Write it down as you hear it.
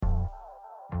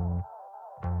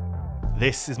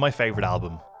This is my favourite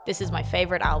album. This is my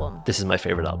favourite album. This is my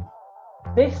favourite album.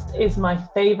 This is my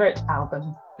favourite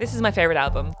album. This is my favourite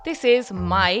album. This is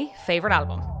my favourite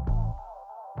album.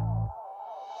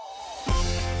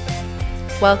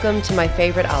 Welcome to my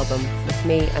favourite album with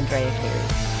me, Andrea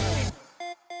Cleary.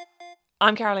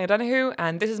 I'm Caroline O'Donoghue,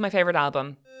 and this is my favourite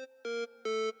album.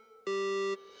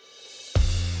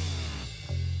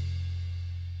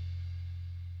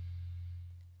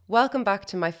 Welcome back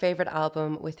to my favourite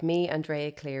album with me,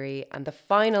 Andrea Cleary, and the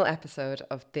final episode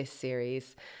of this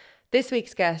series. This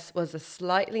week's guest was a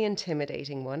slightly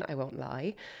intimidating one, I won't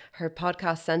lie. Her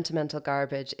podcast Sentimental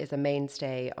Garbage is a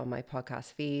mainstay on my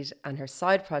podcast feed, and her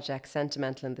side project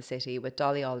Sentimental in the City with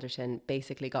Dolly Alderton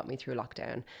basically got me through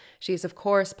lockdown. She is, of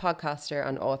course, podcaster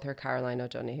and author Caroline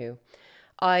O'Donoghue.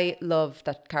 I love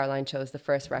that Caroline chose the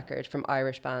first record from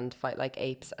Irish band Fight Like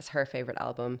Apes as her favourite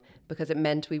album because it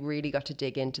meant we really got to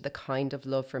dig into the kind of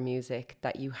love for music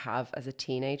that you have as a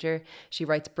teenager. She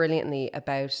writes brilliantly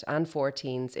about and for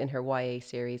teens in her YA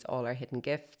series All Our Hidden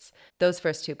Gifts. Those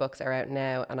first two books are out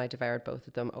now and I devoured both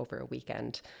of them over a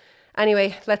weekend.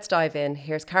 Anyway, let's dive in.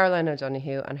 Here's Caroline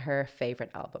O'Donoghue and her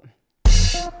favourite album.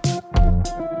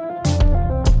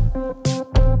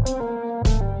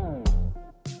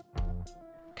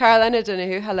 Caroline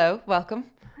O'Donoghue, hello, welcome.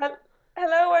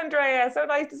 Hello, Andrea. So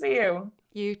nice to see you.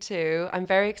 You too. I'm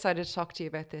very excited to talk to you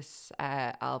about this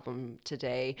album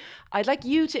today. I'd like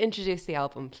you to introduce the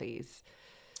album, please.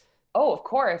 Oh, of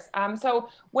course. So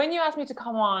when you asked me to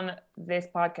come on this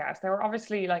podcast, there were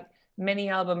obviously like many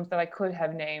albums that I could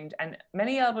have named, and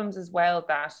many albums as well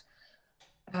that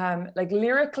like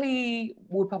lyrically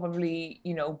would probably,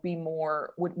 be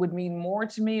more, would mean more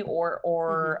to me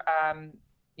or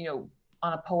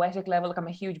on a poetic level. Like I'm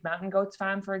a huge Mountain Goats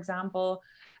fan, for example.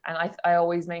 And I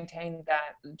always maintain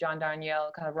that John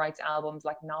Darnielle kind of writes albums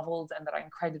like novels and that are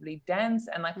incredibly dense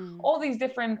and like all these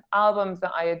different albums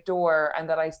that I adore and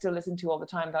that I still listen to all the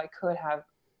time that I could have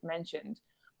mentioned.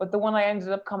 But the one I ended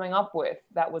up coming up with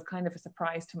that was kind of a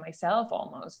surprise to myself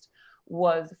almost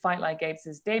was Fight Like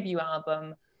Apes' debut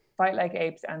album, Fight Like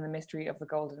Apes and the Mystery of the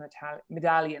Golden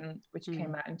Medallion, which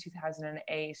came out in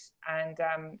 2008. And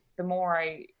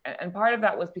and part of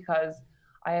that was because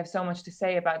I have so much to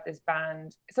say about this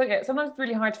band. So yeah, sometimes it's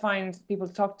really hard to find people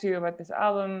to talk to about this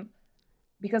album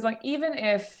because like, even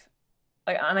if,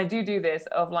 like, and I do this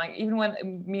of like, even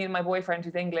when me and my boyfriend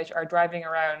who's English are driving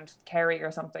around Kerry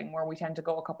or something where we tend to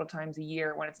go a couple of times a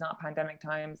year when it's not pandemic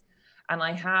times. And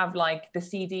I have like the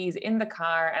CDs in the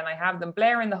car and I have them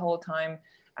blaring the whole time.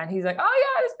 And he's like, oh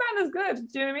yeah, this band is good.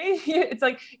 Do you know what I mean? It's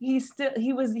like he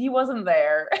wasn't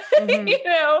there.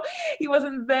 He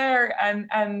wasn't there,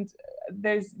 and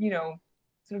there's sort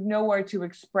of nowhere to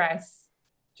express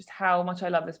just how much I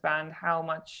love this band, how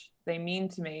much they mean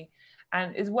to me,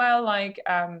 and as well like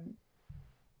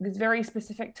this very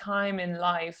specific time in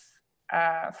life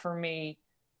for me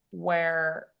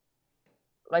where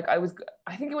like I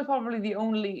think it was probably the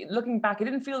only, looking back, it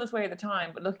didn't feel this way at the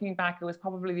time, but looking back, it was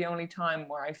probably the only time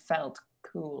where I felt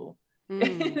cool.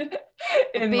 Being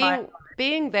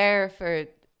there for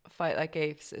Fight Like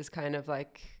Apes is kind of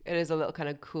like, it is a little kind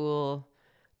of cool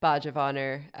badge of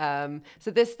honor.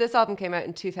 So this album came out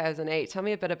in 2008. Tell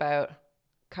me a bit about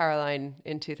Caroline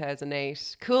in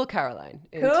 2008. Cool Caroline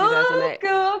in 2008.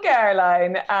 Cool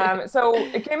Caroline. So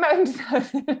it came out in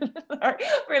 2000. I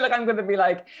feel like I'm going to be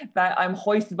like that. I'm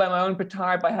hoisted by my own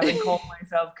petard by having called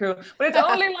myself cool. But it's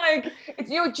only like, it's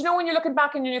do you know when you're looking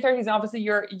back in your 30s, and obviously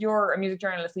you're a music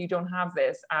journalist, so you don't have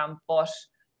this. But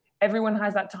everyone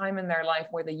has that time in their life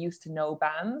where they used to know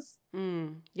bands.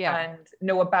 And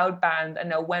know about bands and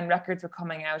know when records were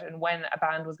coming out and when a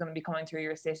band was going to be coming through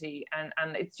your city, and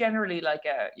it's generally like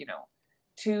a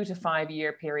 2 to 5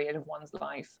 year period of one's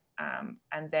life,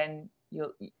 and then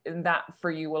that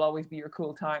for you will always be your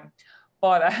cool time.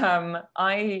 But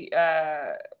I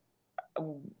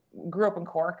grew up in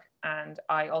Cork, and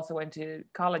I also went to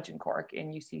college in Cork in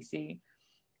UCC,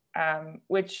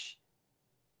 which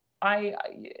I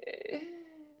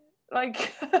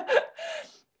like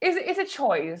it's a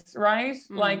choice, right?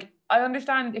 Like I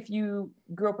understand if you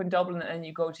grew up in Dublin and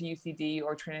you go to UCD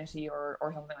or Trinity or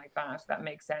something like that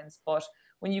makes sense. But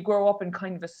when you grow up in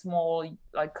kind of a small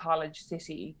like college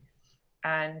city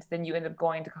and then you end up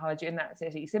going to college in that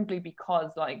city simply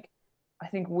because like I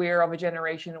think we're of a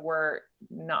generation where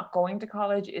not going to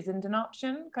college isn't an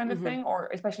option kind of thing,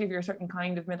 or especially if you're a certain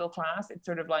kind of middle class, it's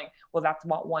sort of like, well, that's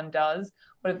what one does.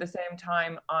 But at the same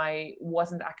time, I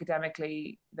wasn't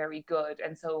academically very good.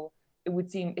 And so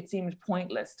it seemed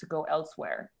pointless to go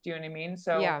elsewhere. Do you know what I mean?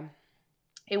 So yeah,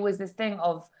 it was this thing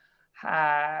of,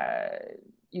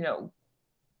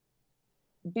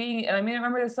 being, and I mean, I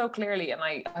remember this so clearly, and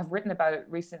I have written about it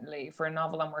recently for a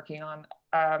novel I'm working on,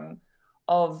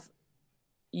 of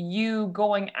you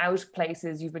going out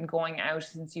places. You've been going out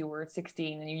since you were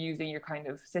 16, and you're using your kind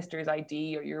of sister's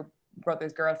ID or your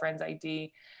brother's girlfriend's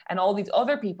ID, and all these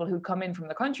other people who come in from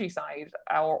the countryside,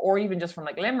 or even just from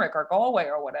like Limerick or Galway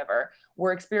or whatever,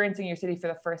 were experiencing your city for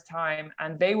the first time,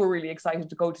 and they were really excited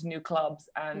to go to new clubs,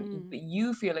 and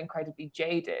you feel incredibly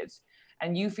jaded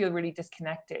and you feel really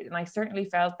disconnected. And I certainly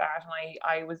felt that, and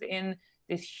I was in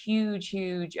this huge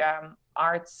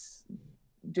arts,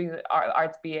 doing the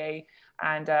arts BA,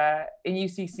 and in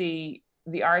UCC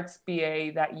the arts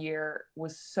BA that year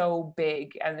was so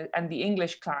big, and the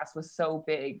English class was so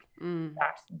big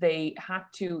that they had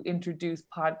to introduce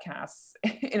podcasts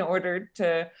in order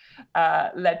to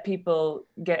let people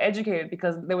get educated,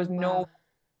 because there was no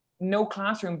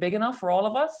classroom big enough for all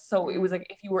of us. So it was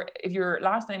like, if your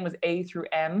last name was A through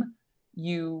M,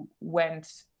 you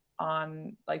went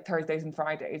on like Thursdays and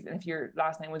Fridays, and if your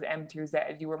last name was M through Z,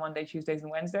 you were Monday, Tuesdays, and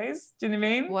Wednesdays. Do you know what I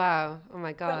mean? Wow. Oh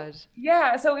my God.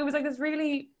 So it was like this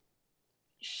really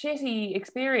shitty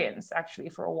experience actually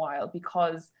for a while,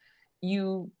 because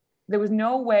there was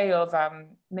no way of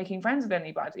making friends with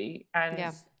anybody,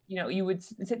 and you would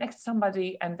sit next to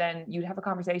somebody and then you'd have a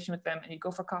conversation with them and you'd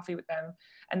go for coffee with them,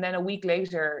 and then a week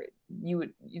later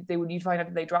you'd find out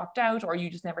that they dropped out, or you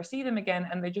just never see them again,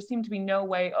 and there just seemed to be no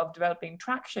way of developing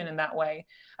traction in that way.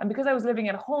 And because I was living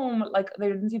at home, like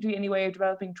there didn't seem to be any way of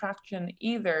developing traction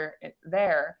either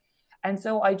there. And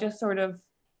so I just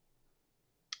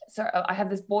I had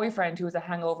this boyfriend who was a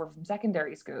hangover from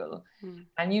secondary school.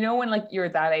 And when like you're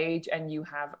that age and you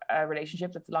have a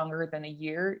relationship that's longer than a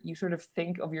year, you sort of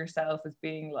think of yourself as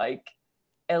being like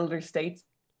elder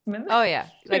statesman. Oh yeah,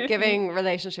 like giving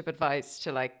relationship advice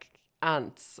to like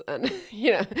aunts and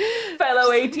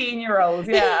fellow 18-year-olds.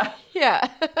 Yeah.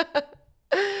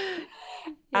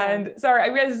 And sorry, I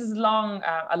realize this is a long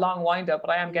wind up, but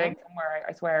I am getting somewhere,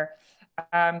 I swear.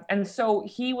 And so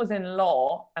he was in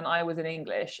law and I was in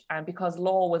English, and because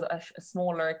law was a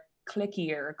smaller,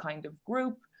 cliquier kind of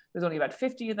group, there's only about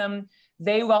 50 of them,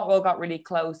 they all got really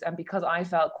close. And because I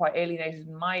felt quite alienated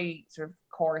in my sort of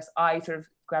course, I sort of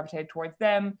gravitated towards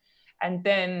them. And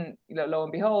then, lo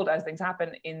and behold, as things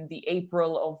happen, in the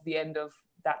April of the end of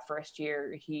that first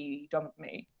year, he dumped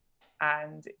me.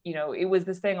 And, it was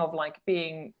this thing of like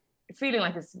feeling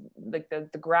like it's like the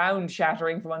ground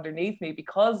shattering from underneath me,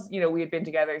 because we had been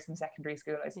together since secondary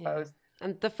school, I suppose.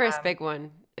 And the first big one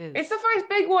is, it's the first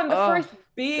big one, the first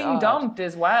being dumped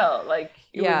as well, like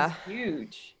it was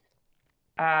huge.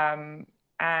 Then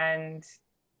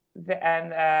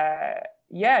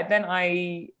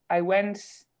I went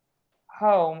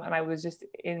home and I was just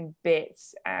in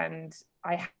bits, and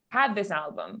I had this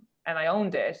album and I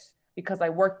owned it because I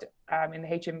worked in the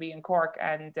HMB in Cork,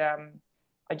 and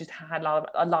I just had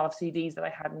a lot of CDs that I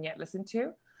hadn't yet listened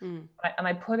to. And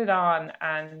I put it on,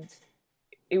 and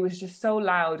it was just so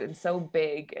loud and so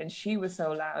big, and she was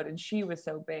so loud and she was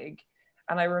so big.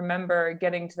 And I remember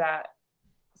getting to that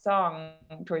song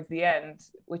towards the end,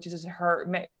 which is just her,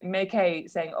 May Kay,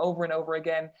 saying over and over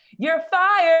again, "You're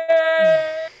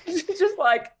fired!" Just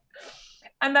like,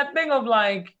 and that thing of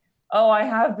like, oh, I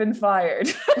have been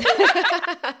fired.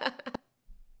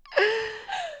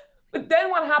 But then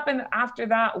what happened after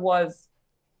that was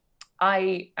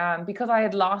because I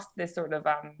had lost this sort of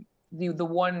the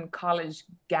one college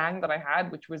gang that I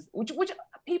had, which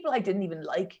people I didn't even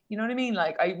like, you know what I mean?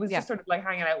 Like I was just sort of like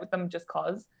hanging out with them just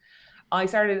cause. I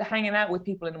started hanging out with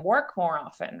people in work more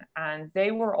often, and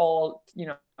they were all,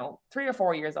 3 or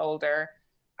 4 years older.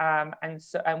 And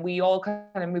we all kind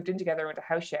of moved in together into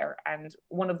house share. And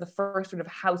one of the first sort of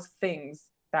house things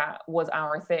that was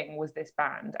our thing was this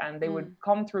band, and they would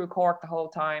come through Cork the whole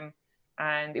time,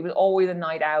 and it was always a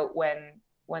night out when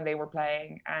they were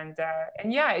playing. And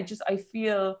I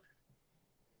feel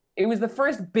it was the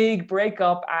first big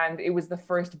breakup, and it was the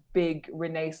first big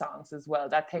renaissance as well.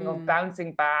 That thing of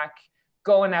bouncing back,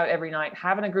 going out every night,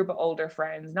 having a group of older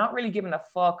friends, not really giving a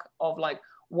fuck of like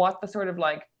what the sort of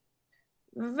like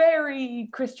very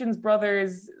Christian's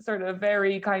Brothers, sort of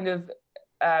very kind of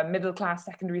middle-class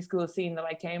secondary school scene that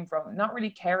I came from, not really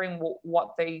caring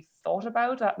what they thought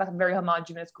about, that very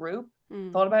homogenous group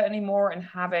thought about anymore, and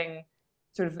having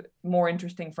sort of more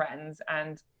interesting friends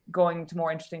and going to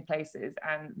more interesting places,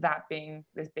 and that being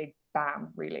this big bam,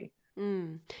 really.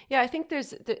 Yeah, I think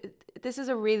this is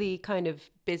a really kind of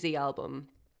busy album.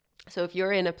 So if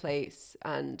you're in a place,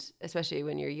 and especially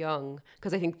when you're young,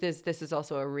 because I think this is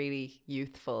also a really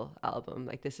youthful album,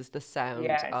 like this is the sound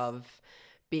of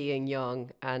being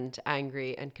young and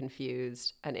angry and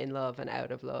confused and in love and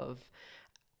out of love.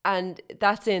 And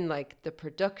that's in like the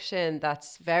production,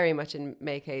 that's very much in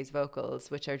May-K's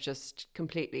vocals, which are just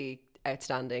completely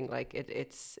outstanding. Like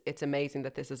it's amazing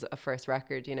that this is a first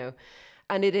record, you know.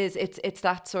 And it's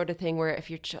that sort of thing where if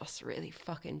you're just really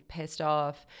fucking pissed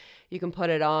off, you can put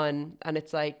it on, and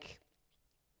it's like,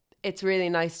 it's really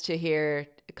nice to hear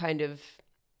kind of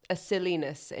a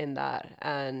silliness in that,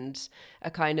 and a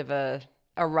kind of a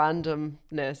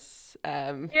randomness.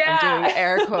 I'm doing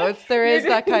air quotes. There is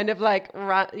that kind of like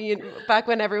back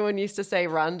when everyone used to say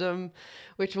random,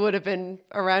 which would have been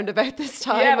around about this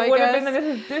time. Yeah, I would guess. have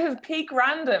been. This is peak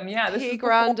random. Yeah, this peak is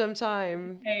random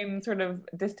time. Became sort of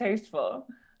distasteful.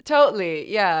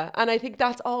 Totally, yeah, and I think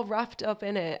that's all wrapped up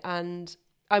in it. And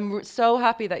I'm so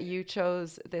happy that you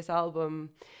chose this album,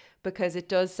 because it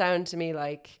does sound to me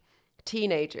like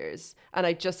teenagers, and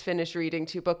I just finished reading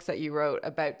 2 books that you wrote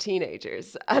about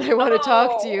teenagers, and I want to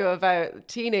talk to you about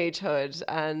teenagehood,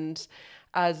 and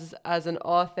as an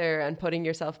author, and putting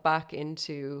yourself back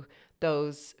into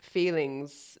those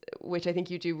feelings, which I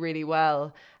think you do really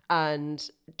well, and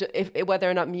if whether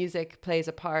or not music plays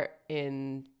a part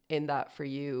in that for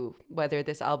you, whether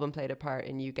this album played a part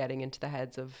in you getting into the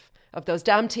heads of those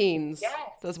damn teens, yes.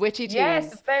 Those witchy teens.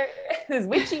 Yes, those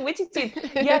witchy teens.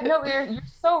 Yeah, no, you're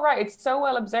so right. It's so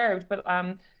well observed. But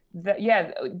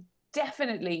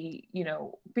definitely, you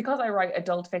know, because I write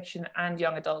adult fiction and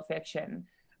young adult fiction,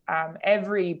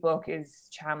 every book is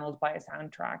channeled by a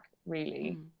soundtrack,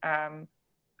 really. And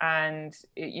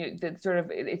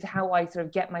it's how I sort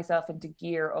of get myself into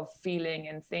gear of feeling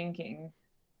and thinking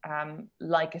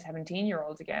like a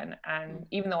 17-year-old again. And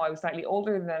even though I was slightly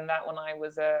older than that when I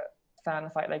was a fan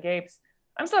of Fight Like Apes,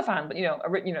 I'm still a fan, but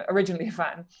originally a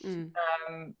fan.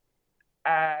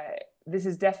 This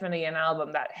is definitely an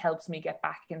album that helps me get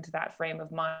back into that frame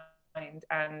of mind.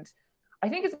 And I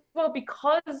think it's well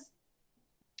because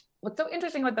what's so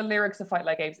interesting about the lyrics of Fight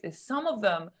Like Apes is some of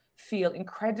them feel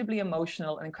incredibly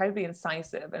emotional and incredibly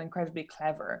incisive and incredibly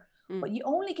clever, but you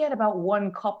only get about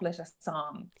 1 couplet a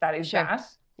song that is that.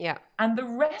 Yeah. And the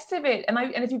rest of it, and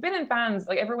if you've been in bands,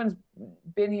 like everyone's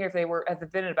been here, if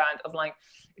they've been in a band, of like,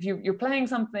 if you're playing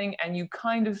something and you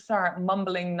kind of start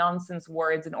mumbling nonsense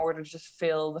words in order to just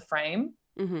fill the frame.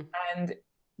 And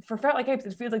for Fight Like Apes,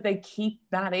 it feels like they keep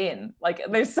that in. Like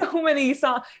there's so many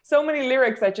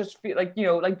lyrics that just feel like, you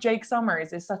know, like Jake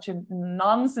Summers is such a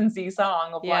nonsensy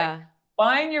song of like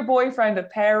buying your boyfriend a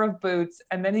pair of boots,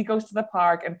 and then he goes to the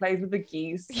park and plays with the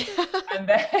geese, and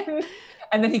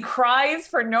then he cries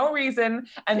for no reason,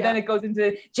 and then it goes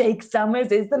into Jake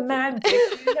Summers is the man.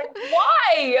 Like,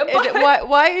 why?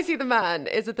 Why is he the man?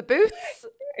 Is it the boots?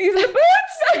 He's the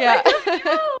boots. Yeah.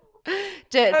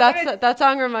 That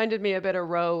song reminded me a bit of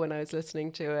Roe when I was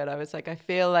listening to it. I was like, I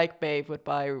feel like Maeve would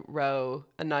buy Roe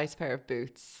a nice pair of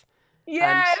boots.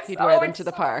 Yes, and he'd wear them to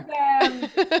the park.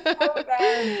 Yes.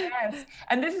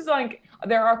 And this is like,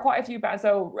 there are quite a few bands.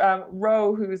 So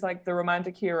Roe, who's like the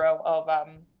romantic hero of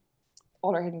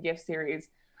All Our Hidden Gifts series,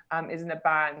 is in a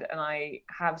band, and I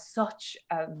have such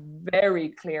a very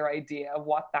clear idea of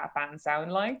what that band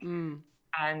sound like.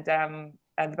 And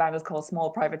the band is called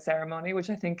Small Private Ceremony, which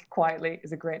I think quietly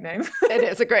is a great name. It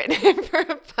is a great name for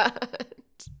a band.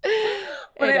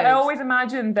 But I always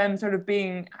imagine them sort of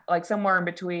being like somewhere in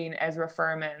between Ezra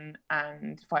Furman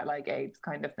and Fight Like Apes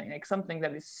kind of thing, like something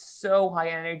that is so high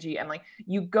energy, and like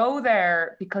you go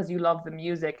there because you love the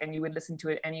music and you would listen to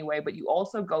it anyway, but you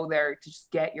also go there to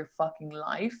just get your fucking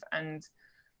life, and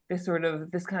this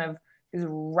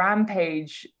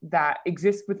rampage that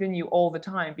exists within you all the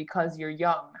time because you're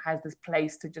young has this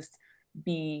place to just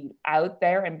be out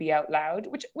there and be out loud,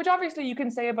 which obviously you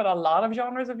can say about a lot of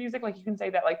genres of music. Like you can say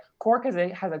that like Cork has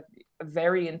a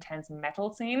very intense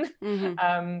metal scene,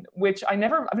 which I've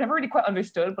never really quite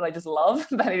understood, but I just love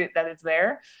that it's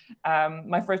there.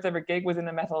 My first ever gig was in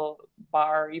a metal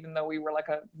bar, even though we were like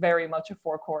very much a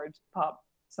 4-chord pop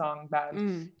song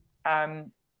band.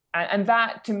 And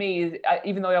that to me,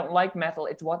 even though I don't like metal,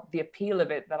 it's what the appeal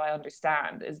of it that I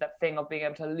understand is that thing of being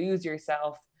able to lose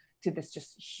yourself to this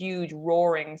just huge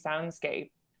roaring soundscape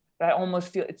that I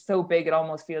almost feel it's so big it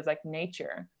almost feels like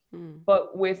nature.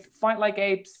 But with Fight Like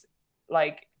Apes,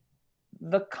 like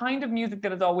the kind of music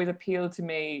that has always appealed to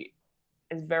me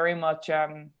is very much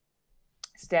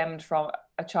stemmed from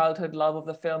a childhood love of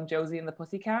the film Josie and the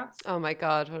Pussycats. Oh my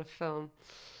God, what a film.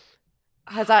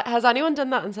 Has anyone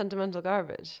done that in Sentimental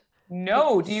Garbage?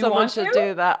 No, do you Someone want to? should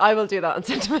do that. I will do that on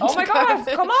Sentimental Oh my Garbage.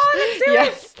 God, come on, let's do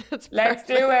it. Let's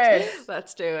do it.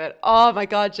 Let's do it. Oh my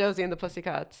God, Josie and the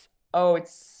Pussycats. Oh,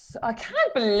 I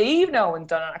can't believe no one's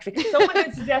done it actually. Someone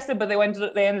had suggested, but they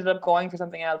ended up going for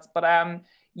something else. But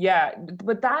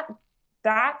but that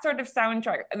that sort of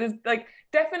soundtrack, there's like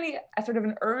definitely a sort of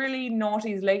an early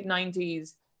noughties, late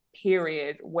 90s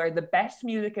period where the best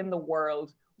music in the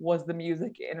world was the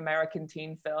music in American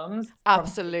teen films.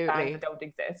 Absolutely. Bands that don't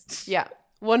exist. Yeah,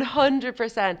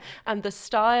 100%. And the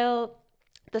style,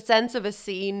 the sense of a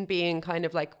scene being kind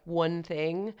of like one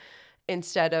thing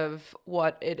instead of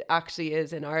what it actually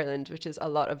is in Ireland, which is a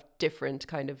lot of different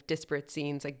kind of disparate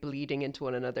scenes like bleeding into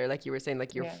one another, like you were saying,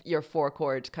 like your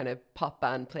 4-chord kind of pop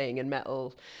band playing in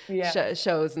metal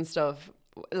shows and stuff.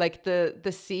 Like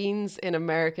the scenes in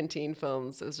American teen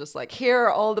films, it was just like, here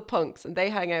are all the punks and they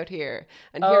hang out here,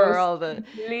 and here are all the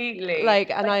completely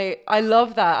I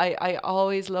love that. I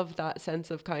always love that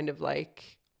sense of kind of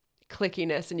like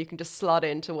clickiness, and you can just slot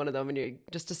into one of them and you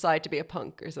just decide to be a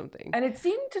punk or something. And it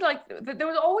seemed to like there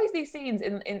was always these scenes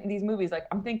in these movies. Like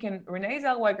I'm thinking Renee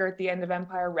Zellweger at the end of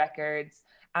Empire Records,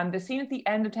 and the scene at the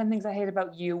end of 10 Things I Hate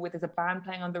About You with there's a band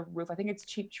playing on the roof. I think it's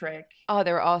Cheap Trick. Oh,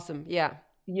 they were awesome.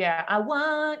 Yeah, I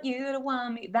want you to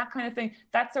want me, that kind of thing.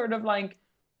 That sort of like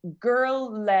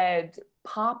girl-led,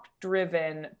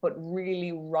 pop-driven but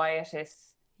really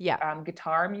riotous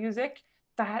guitar music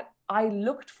that I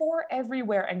looked for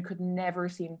everywhere and could never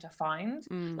seem to find.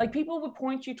 Like people would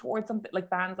point you towards something like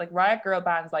bands like Riot Girl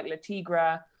bands like La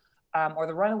Tigra or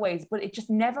the Runaways, but it just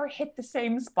never hit the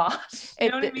same spot. You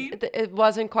know what I mean? It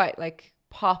wasn't quite like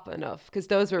pop enough, because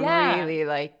those were really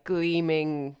like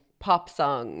gleaming pop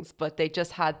songs, but they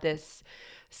just had this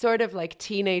sort of like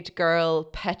teenage girl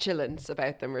petulance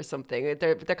about them or something.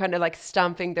 They're kind of like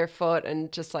stamping their foot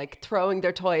and just like throwing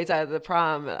their toys out of the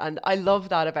pram, and I love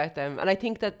that about them. And I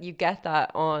think that you get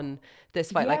that on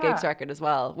this Fight Like Apes record as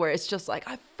well, where it's just like,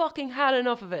 I've fucking had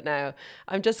enough of it now.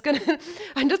 I'm just gonna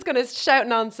shout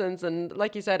nonsense, and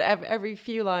like you said, every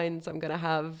few lines I'm gonna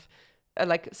have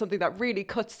like something that really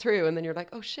cuts through, and then you're like,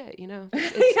 oh shit, you know,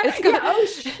 it's good. Oh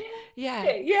shit. Yeah,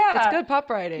 it's good pop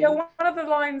writing. Yeah, one of the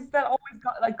lines that always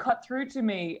got like cut through to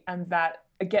me, and that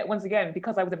once again,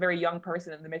 because I was a very young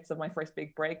person in the midst of my first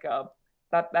big breakup,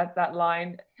 that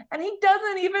line, and he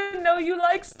doesn't even know you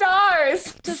like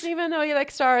stars. Doesn't even know you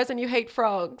like stars and you hate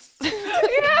frogs.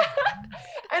 Yeah,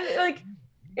 and like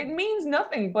it means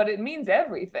nothing, but it means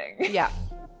everything. Yeah.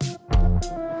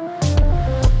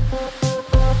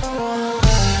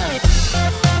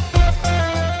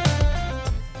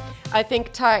 I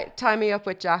think Tie Me Up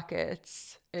With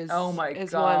Jackets is one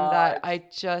that I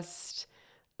just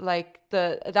like,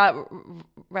 that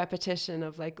repetition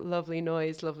of like lovely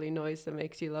noise that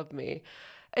makes you love me.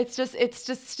 It's just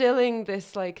distilling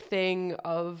this like thing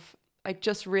of, I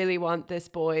just really want this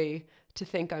boy to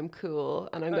think I'm cool,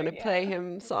 and I'm going to play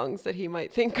him songs that he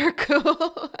might think are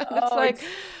cool. And it's like,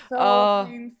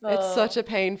 it's such a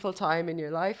painful time in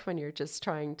your life when you're just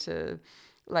trying to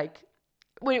like,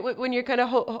 when you're kind of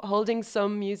holding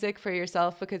some music for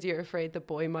yourself because you're afraid the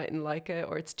boy mightn't like it,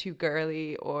 or it's too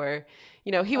girly, or,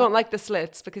 you know, he won't like the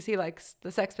Slits because he likes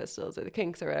the Sex Pistols or the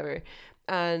Kinks or whatever.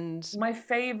 And my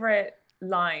favorite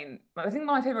line, I think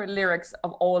my favorite lyrics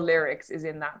of all lyrics is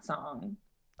in that song.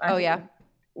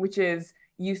 Which is,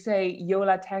 you say "Yo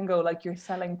la tengo" like you're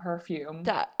selling perfume.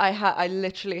 That I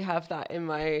literally have that in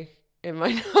my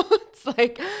notes.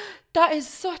 Like, that is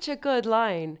such a good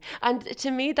line, and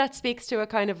to me that speaks to a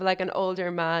kind of like an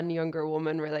older man, younger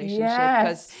woman relationship,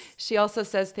 because she also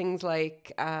says things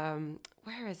like,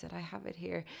 where is it? I have it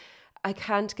here. I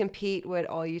can't compete with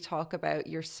all you talk about.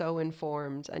 You're so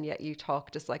informed, and yet you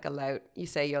talk just like a lout. You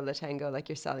say "Yo la tengo" like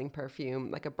you're selling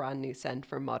perfume, like a brand new scent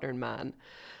for modern man.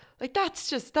 Like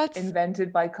that's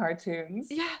invented by cartoons.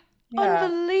 Yeah.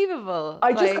 Unbelievable.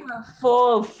 I just got a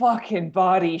full fucking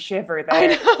body shiver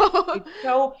there. I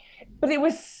know. But it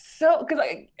was so, because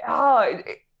sorry,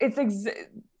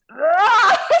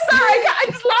 I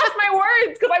just lost my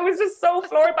words because I was just so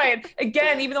floored by it.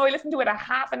 Again, even though I listened to it a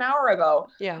half an hour ago.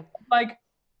 Yeah. Like,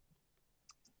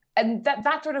 and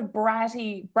that sort of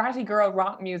bratty girl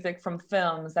rock music from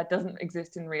films that doesn't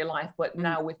exist in real life, but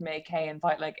now with May Kay and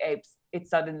Fight Like Apes, it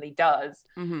suddenly does.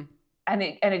 Mm-hmm. And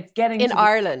it's getting in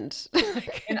Ireland.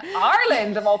 In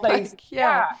Ireland of all places. Like,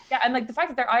 yeah. And like the fact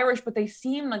that they're Irish, but they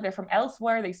seem like they're from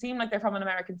elsewhere. They seem like they're from an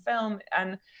American film.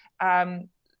 And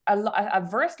a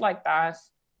verse like that,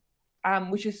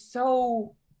 which is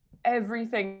so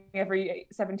everything every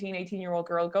 17, 18-year-old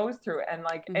girl goes through, and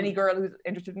like any girl who's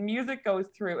interested in music goes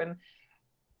through. And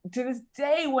to this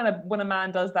day, when a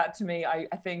man does that to me, I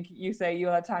think you say "Yo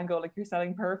la tengo" like you're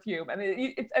selling perfume, and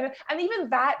and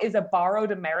even that is a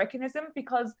borrowed Americanism,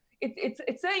 because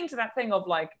it's saying to that thing of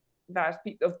like that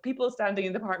of people standing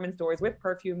in department stores with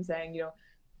perfume saying, you know,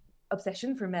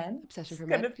 obsession for men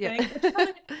kind of thing, which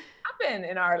doesn't happen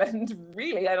in Ireland,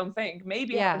 really. I don't think.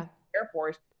 Maybe it happens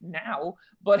airport now,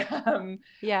 but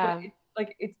Yeah. but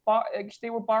like they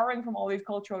were borrowing from all these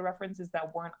cultural references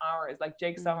that weren't ours. Like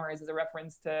Jake Summers is a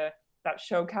reference to that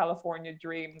show California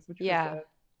Dreams, which Yeah. was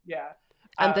yeah.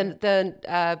 And then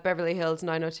the Beverly Hills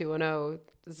 90210,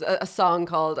 there's a song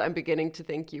called I'm Beginning to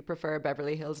Think You Prefer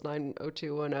Beverly Hills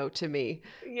 90210 to Me,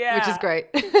 Yeah. which is great.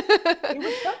 It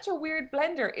was such a weird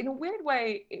blender. In a weird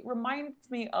way, it reminds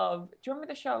me of, do you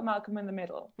remember the show Malcolm in the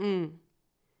Middle? Mm.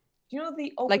 Do you know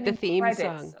the Like the opening theme credits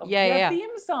song? of Yeah. the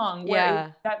theme song? Where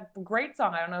Yeah. that great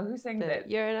song, I don't know who sings it.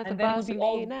 You're not the And then it boss would of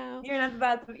be me now. You're not the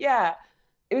boss of, yeah.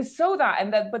 It was so that,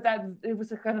 and that, but that it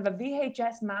was a kind of a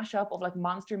VHS mashup of like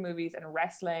monster movies and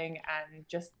wrestling and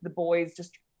just the boys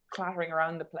just clattering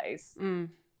around the place. Mm.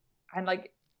 And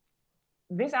like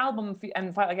this album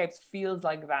and Fight Like Apes feels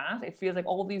like that. It feels like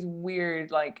all these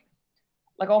weird, like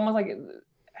almost like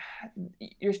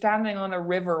you're standing on a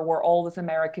river where all this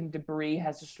American debris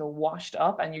has just sort of washed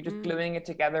up, and you're just gluing it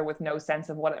together with no sense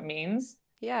of what it means.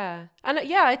 Yeah. And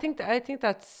yeah, I think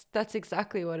that's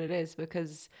exactly what it is,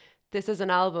 because this is an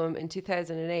album in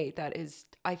 2008 that is,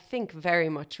 I think, very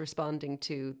much responding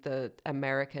to the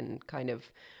American kind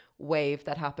of wave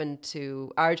that happened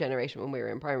to our generation when we were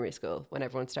in primary school, when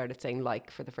everyone started saying like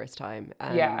for the first time.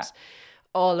 And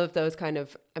all of those kind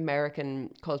of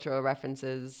American cultural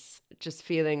references, just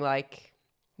feeling like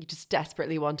you just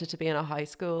desperately wanted to be in a high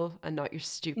school and not your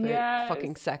stupid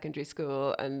fucking secondary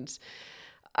school. And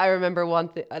I remember one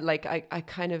thing, like I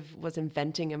kind of was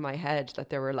inventing in my head that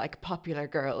there were like popular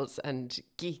girls and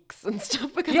geeks and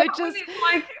stuff, because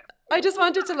I just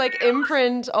wanted to like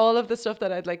imprint all of the stuff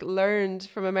that I'd like learned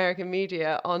from American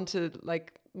media onto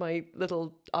like my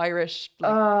little Irish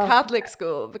Catholic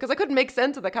school, because I couldn't make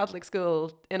sense of the Catholic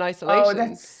school in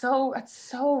isolation. Oh, that's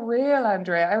so real,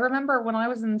 Andrea. I remember when I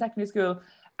was in secondary school,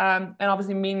 and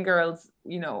obviously Mean Girls,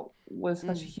 you know, was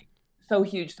so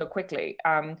huge so quickly.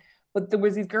 But there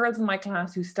was these girls in my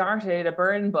class who started a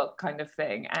burn book kind of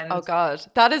thing. And oh God,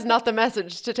 that is not the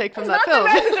message to take from that film.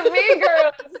 Not the message of Mean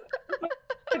Girls.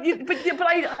 But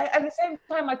I at the same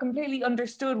time, I completely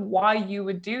understood why you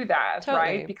would do that,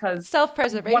 right? Because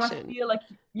self-preservation. You want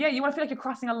to feel like you're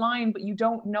crossing a line, but you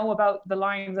don't know about the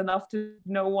lines enough to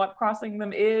know what crossing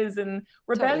them is. And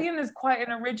rebellion is quite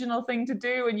an original thing to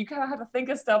do, and you kind of have to think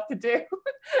of stuff to do.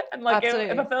 And like if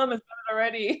a film is done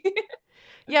already.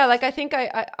 Yeah, like I think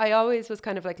I always was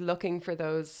kind of like looking for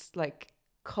those like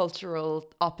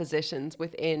cultural oppositions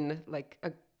within like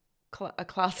a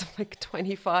class of like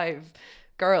 25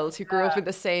 girls who grew up in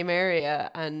the same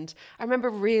area. And I remember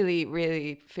really,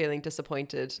 really feeling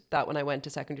disappointed that when I went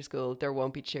to secondary school, there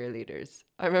won't be cheerleaders.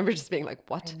 I remember just being like,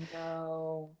 what?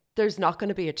 There's not going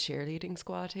to be a cheerleading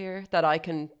squad here that I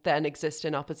can then exist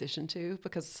in opposition to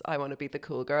because I want to be the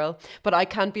cool girl. But I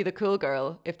can't be the cool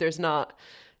girl if there's not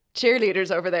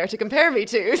cheerleaders over there to compare me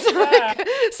to. So, like,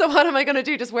 so what am I going to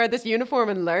do? Just wear this uniform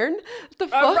and learn? What the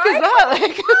fuck is that?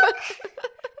 Like,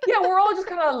 yeah, we're all just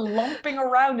kind of lumping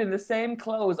around in the same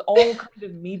clothes, all kind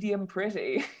of medium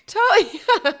pretty. Totally,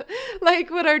 yeah. Like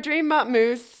with our Dream Map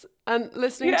Moose and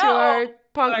listening to our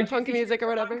punky music or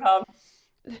whatever.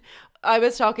 I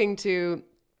was talking to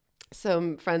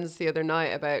some friends the other night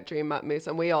about Dream Map Moose,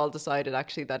 and we all decided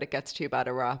actually that it gets too bad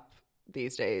a rap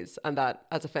these days, and that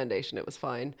as a foundation it was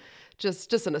fine.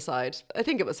 Just an aside, I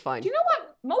think it was fine. Do you know what?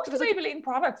 Most Maybelline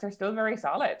products are still very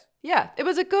solid. Yeah, it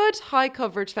was a good high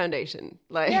coverage foundation,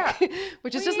 like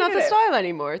which is just not the style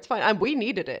anymore. It's fine, and we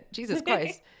needed it. Jesus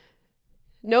Christ.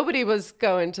 Nobody was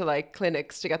going to like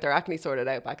clinics to get their acne sorted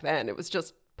out back then. It was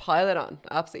just pile it on,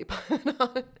 absolutely pile it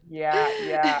on.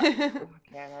 Yeah.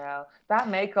 That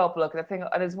makeup look, the thing,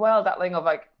 and as well that thing of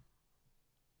like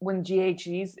when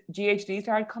GHDs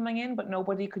started coming in, but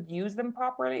nobody could use them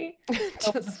properly.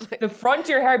 So the front of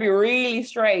your hair would be really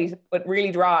straight, but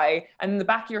really dry. And the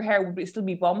back of your hair would still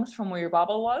be bumped from where your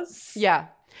bobble was. Yeah.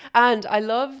 And I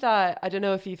love that, I don't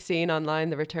know if you've seen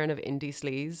online the return of indie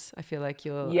sleaze. I feel like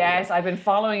you'll... Yes, I've been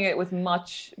following it with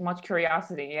much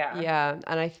curiosity, Yeah,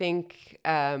 and I think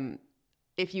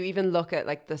if you even look at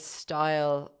like the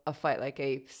style of Fight Like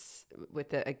Apes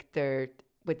with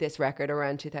with this record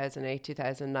around 2008,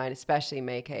 2009, especially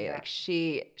May-K, like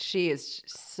she is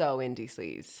so indie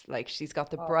sleaze. Like she's got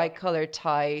the bright colored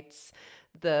tights,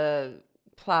 the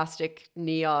plastic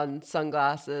neon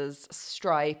sunglasses,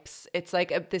 stripes. It's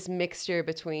like this mixture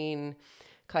between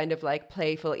kind of like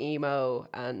playful emo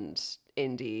and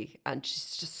indie, and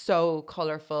she's just so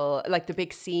colorful, like the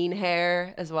big scene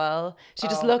hair as well. She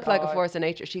just looked like a force of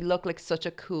nature. She looked like such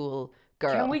a cool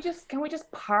girl. Can we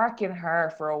just park in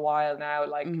her for a while now?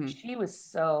 Like she was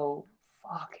so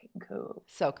fucking cool.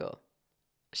 So cool.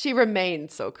 She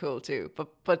remained so cool too,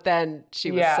 but then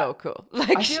she was Yeah. so cool.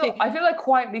 Like I feel like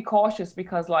quietly cautious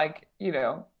because, like, you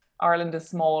know, Ireland is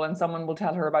small and someone will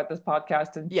tell her about this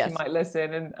podcast and Yes. she might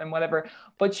listen and whatever.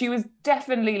 But she was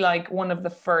definitely like one of the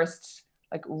first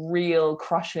like real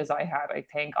crushes I had, I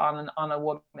think, on a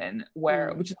woman,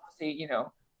 where which is obviously, you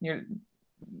know, you're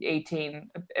 18,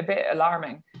 a bit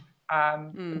alarming.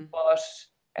 But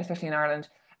especially in Ireland.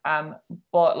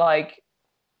 But like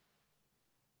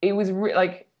it was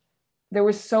like there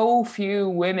were so few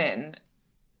women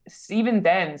even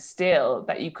then still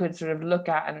that you could sort of look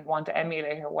at and want to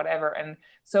emulate or whatever. And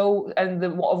so, and the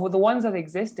ones that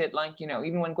existed, like, you know,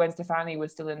 even when Gwen Stefani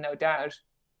was still in No Doubt,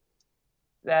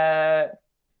 there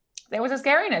was a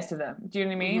scariness to them. Do you know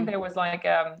what I mean? There was like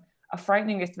a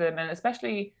frighteningness to them. And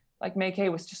especially like May-Kay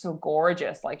was just so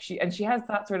gorgeous. Like she has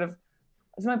that sort of,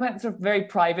 as my point, sort of very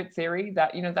private theory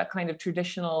that, you know, that kind of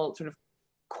traditional sort of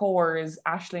Coors,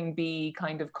 Aisling B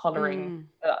kind of coloring,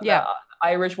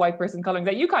 Irish white person coloring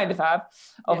that you kind of have,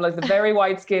 of like the very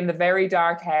white skin, the very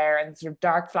dark hair, and sort of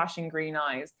dark flashing green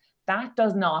eyes. That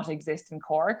does not exist in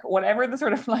Cork. Whatever the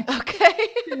sort of like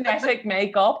genetic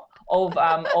makeup of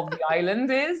the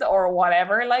island is, or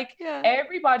whatever, like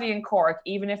everybody in Cork,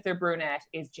 even if they're brunette,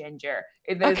 is ginger.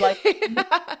 There's like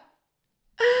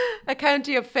a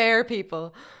county of fair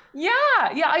people.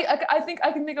 I think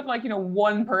I can think of like, you know,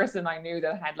 one person I knew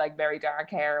that had like very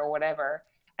dark hair or whatever.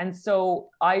 And so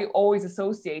I always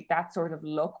associate that sort of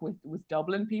look with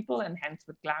Dublin people, and hence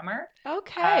with glamour.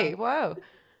 Okay, wow.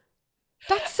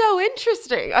 That's so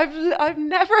interesting. I've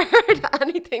never heard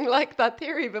anything like that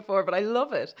theory before, but I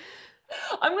love it.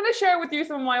 I'm going to share with you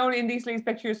some of my own Indie Sleaze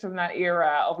pictures from that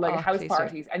era of like house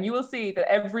parties, and you will see that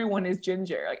everyone is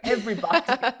ginger, like everybody.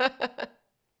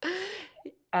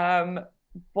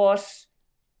 But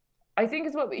I think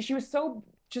as well, she was so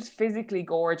just physically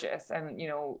gorgeous, and you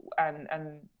know, and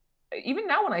even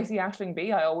now when I see Aisling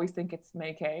B, I always think it's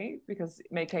May-Kay, because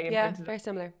May-Kay imprinted very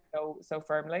similar so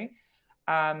firmly.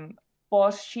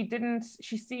 But she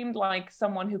seemed like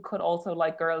someone who could also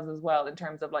like girls as well, in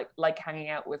terms of like hanging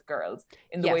out with girls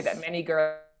in the way that many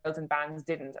girls in bands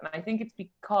didn't. And I think it's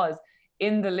because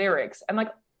in the lyrics, and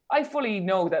like I fully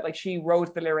know that like she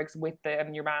wrote the lyrics with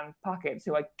your man Pockets,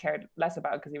 who I cared less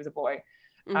about because he was a boy.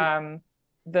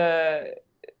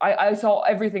 I saw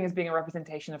everything as being a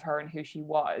representation of her and who she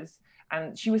was,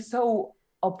 and she was so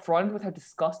upfront with how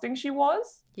disgusting she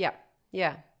was.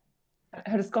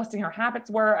 How disgusting her habits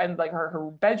were, and like her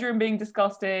bedroom being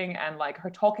disgusting, and like her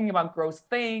talking about gross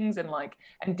things, and like,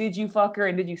 and did you fuck her,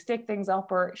 and did you stick things up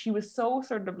her? She was so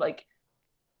sort of like,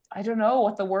 I don't know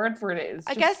what the word for it is.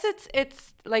 I guess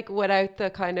it's like, without the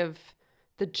kind of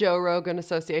the Joe Rogan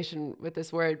association with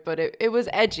this word, but it was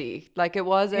edgy. Like it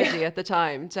was edgy at the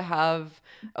time to have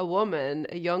a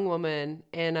young woman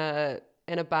in a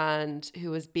band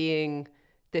who was being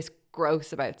this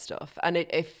gross about stuff. And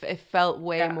it felt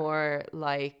way more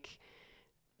like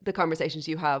the conversations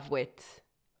you have with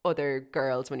other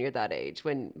girls when you're that age,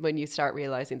 when you start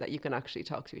realizing that you can actually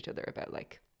talk to each other about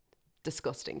like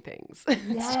disgusting things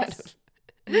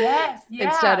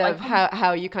instead of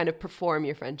how you kind of perform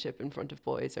your friendship in front of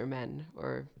boys or men,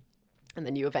 and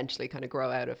then you eventually kind of grow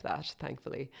out of that,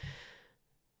 thankfully.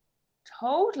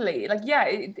 Totally. Like,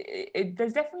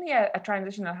 there's definitely a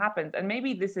transition that happens, and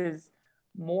maybe this is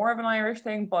more of an Irish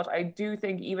thing, but I do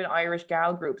think even Irish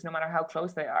gal groups, no matter how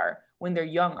close they are, when they're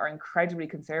young, are incredibly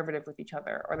conservative with each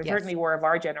other, or they certainly were of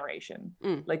our generation.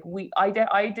 Like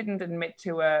I didn't admit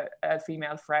to a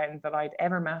female friend that I'd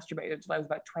ever masturbated until I was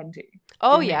about 20.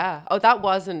 That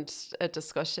wasn't a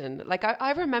discussion. Like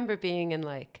I remember being in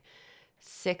like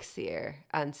 6th year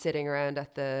and sitting around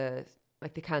at the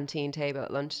canteen table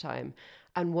at lunchtime,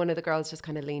 and one of the girls just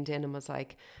kind of leaned in and was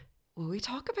like, well, we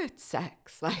talk about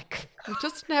sex. Like, we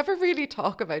just never really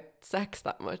talk about sex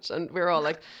that much. And we were all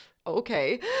like,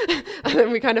 okay. And then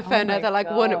we kind of found out that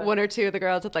like one or two of the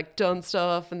girls had like done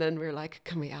stuff. And then we were like,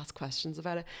 can we ask questions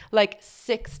about it? Like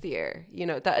 6th year, you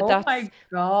know, that's, my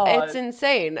God. It's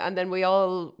insane. And then we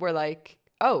all were like,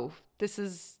 oh, this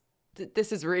is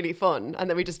really fun. And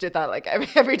then we just did that like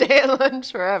every day at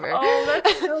lunch forever. Oh,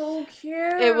 that's so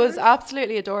cute. It was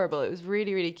absolutely adorable. It was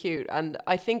really, really cute. And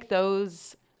I think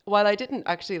while I didn't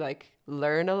actually like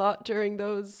learn a lot during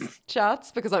those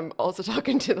chats, because I'm also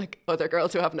talking to like other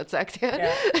girls who haven't had sex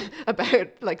yet about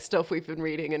like stuff we've been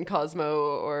reading in Cosmo,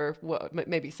 or what,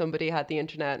 maybe somebody had the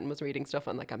internet and was reading stuff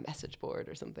on like a message board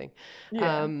or something.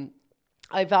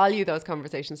 I value those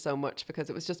conversations so much, because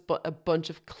it was just a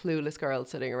bunch of clueless girls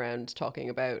sitting around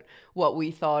talking about what we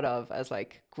thought of as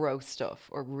like gross stuff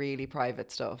or really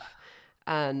private stuff.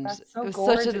 And That's so it was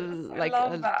such a gorgeous. I like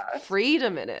love a that.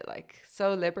 freedom in it, like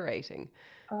so liberating.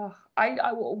 Oh,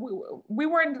 we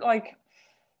weren't like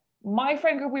my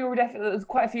friend group. We were definitely, there was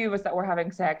quite a few of us that were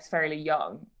having sex fairly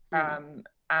young,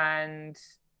 and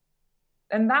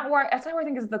that's where I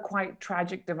think is the quite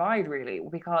tragic divide, really,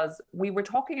 because we were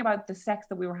talking about the sex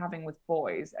that we were having with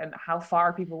boys and how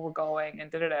far people were going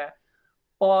and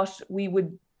but we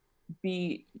would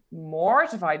be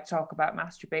mortified to talk about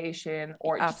masturbation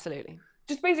or Absolutely.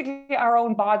 just basically our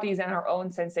own bodies and our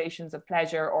own sensations of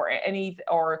pleasure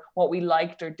or what we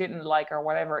liked or didn't like or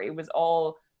whatever. It was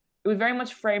very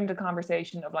much framed a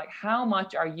conversation of like, how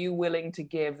much are you willing to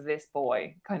give this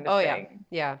boy kind of thing.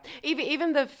 Yeah.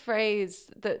 Even the phrase,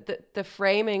 the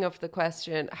framing of the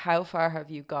question, how far have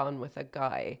you gone with a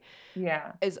guy,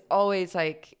 is always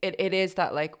like it is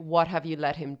that like, what have you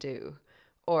let him do,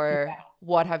 or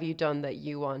what have you done that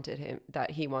he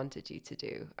wanted you to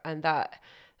do. And that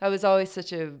was always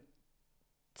such a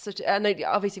and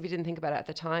obviously we didn't think about it at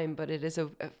the time, but it is a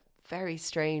very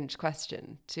strange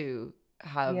question to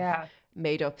have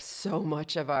made up so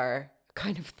much of our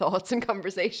kind of thoughts and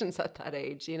conversations at that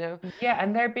age, you know? Yeah,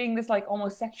 and there being this like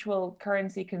almost sexual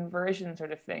currency conversion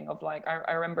sort of thing of like,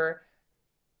 I remember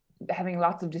having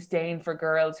lots of disdain for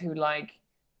girls who like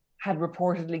had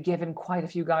reportedly given quite a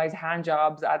few guys hand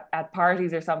jobs at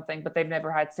parties or something, but they've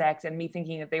never had sex, and me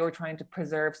thinking that they were trying to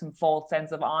preserve some false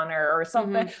sense of honor or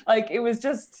something. Like, it was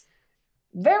just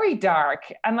very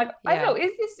dark. And like, I don't know,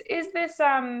 is this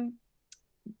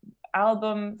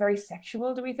album very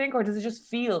sexual, do we think, or does it just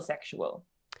feel sexual?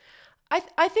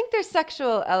 I think there's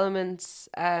sexual elements,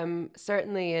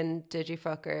 certainly in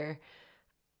Digifucker,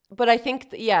 but I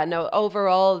think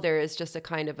overall there is just a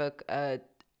kind of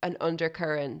an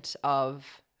undercurrent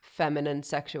of feminine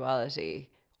sexuality,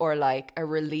 or like a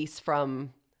release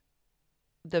from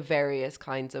the various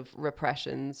kinds of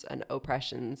repressions and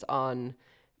oppressions on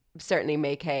certainly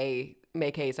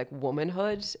Maykay's like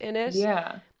womanhood in it.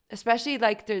 Yeah. Especially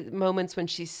like the moments when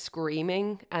she's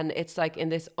screaming, and it's like in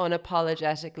this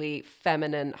unapologetically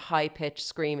feminine, high-pitched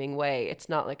screaming way. It's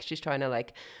not like she's trying to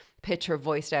like pitch her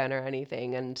voice down or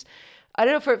anything. And I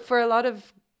don't know, for a lot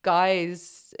of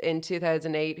guys in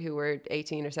 2008 who were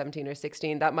 18 or 17 or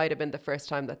 16, that might have been the first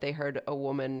time that they heard a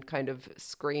woman kind of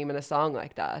scream in a song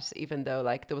like that, even though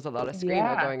like there was a lot of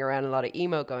screamo going around, a lot of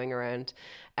emo going around.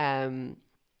 And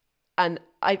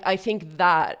I think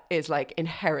that is like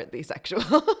inherently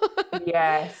sexual.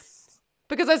 Yes.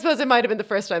 Because I suppose it might have been the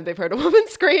first time they've heard a woman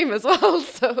scream as well.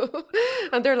 So,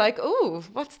 and they're like, oh,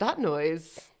 what's that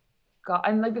noise? God.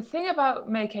 And like the thing about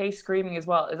Maykay screaming as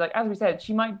well is like, as we said,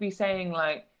 she might be saying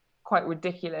like quite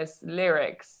ridiculous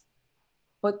lyrics,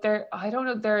 but I don't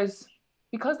know,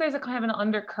 because there's a kind of an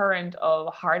undercurrent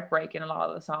of heartbreak in a lot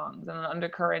of the songs, and an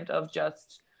undercurrent of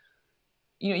just,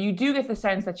 you know, you do get the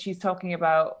sense that she's talking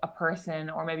about a person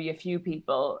or maybe a few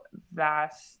people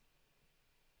that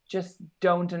just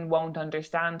don't and won't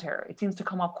understand her. It seems to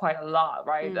come up quite a lot,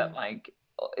 right? That like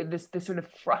this sort of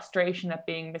frustration at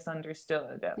being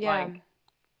misunderstood, at like,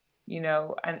 you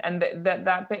know, and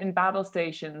that bit in Battle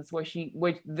Stations where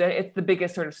it's the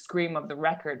biggest sort of scream of the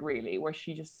record, really, where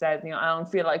she just says, you know, I don't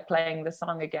feel like playing the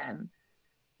song again.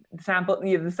 The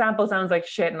sample sounds like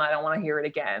shit and I don't want to hear it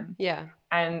again. Yeah.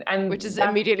 And which is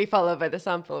immediately followed by the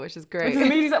sample, which is great. Which is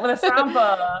immediately with a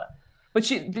sample. But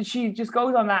she just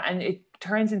goes on that, and it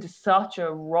turns into such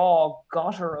a raw,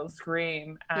 guttural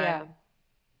scream. And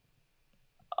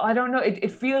I don't know, it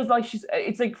feels like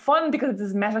it's like fun because it's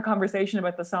this meta conversation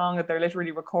about the song that they're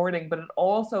literally recording, but it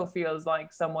also feels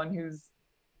like someone who's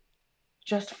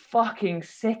just fucking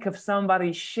sick of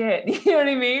somebody's shit. You know what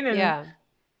I mean? And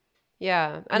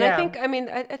yeah. And I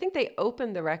think they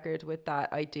opened the record with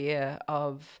that idea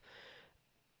of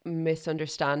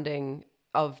misunderstanding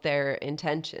of their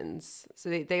intentions. So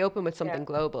they open with Something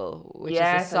Global, which is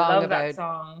a song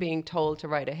about being told to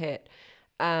write a hit,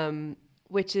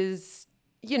 which is,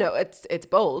 you know, it's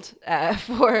bold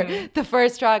for the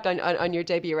first track on your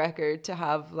debut record to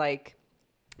have like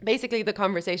basically the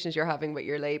conversations you're having with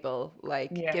your label,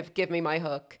 like give me my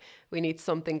hook, we need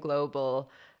something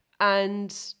global.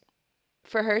 And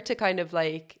for her to kind of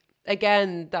like,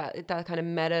 again, that kind of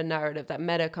meta narrative, that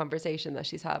meta conversation that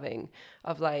she's having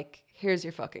of like, here's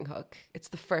your fucking hook. It's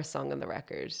the first song on the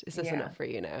record. Is this enough for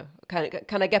you now?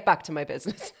 Can I get back to my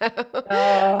business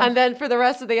now? And then for the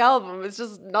rest of the album, it's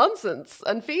just nonsense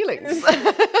and feelings.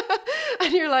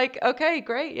 And you're like, okay,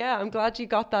 great. Yeah, I'm glad you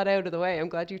got that out of the way. I'm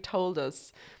glad you told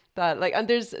us that like, and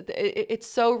it's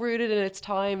so rooted in its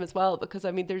time as well, because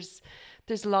I mean there's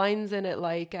lines in it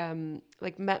like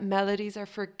melodies are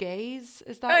for gays,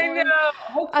 is that I one? know.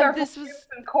 Hooks And are this for was youths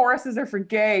and choruses are for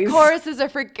gays. choruses are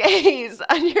for gays,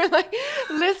 and you're like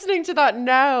listening to that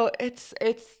now, it's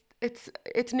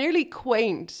nearly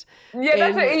quaint. Yeah,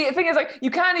 that's the thing is like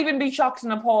you can't even be shocked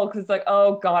and appalled because it's like,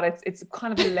 oh god, it's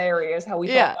kind of hilarious how we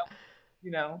Yeah. thought that,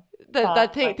 you know,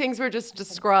 that like, things were just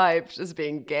described as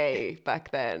being gay back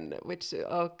then, which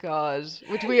oh god,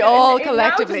 which we Yeah, all it now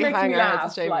collectively just makes hang me our heads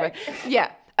laugh, ashamed like- about.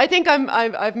 Yeah, I think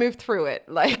I've moved through it.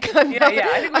 Like I'm not,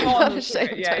 I think we've I'm all not moved through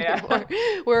it. ashamed Yeah. anymore.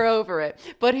 We're over it.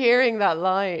 But hearing that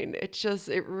line, it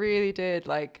really did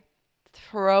like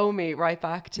throw me right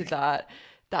back to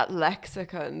that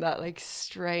lexicon, that like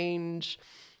strange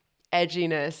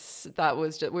edginess that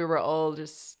was just, we were all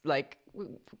just like,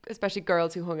 especially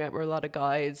girls who hung out with a lot of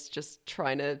guys, just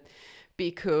trying to be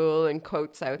cool and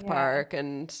quote South Park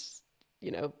and,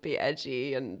 you know, be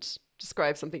edgy and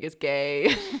describe something as gay.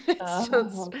 It's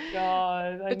Oh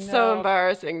god, it's so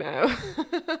embarrassing now.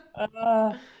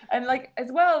 And like as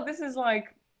well, this is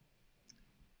like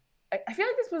I feel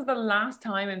like this was the last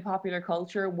time in popular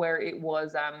culture where it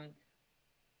was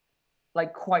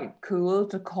like quite cool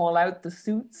to call out the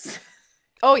Suits.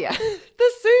 Oh yeah,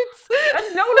 the Suits.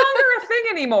 That's no longer a thing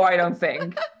anymore, I don't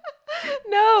think.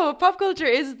 No, pop culture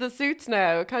is the Suits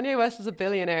now. Kanye West is a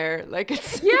billionaire. Like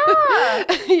it's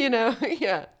you know,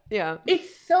 yeah.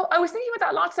 It's so, I was thinking about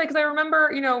that a lot today because I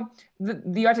remember, you know,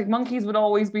 the Arctic Monkeys would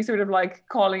always be sort of like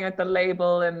calling out the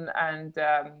label and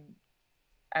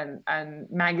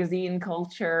magazine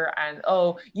culture and,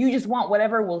 oh, you just want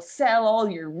whatever will sell all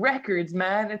your records,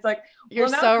 man. It's like, You're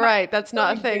well, so right. That's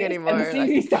not a thing anymore. And the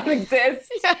CDs don't exist.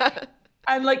 Yeah.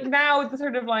 And like now it's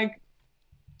sort of like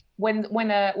when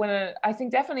I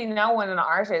think definitely now when an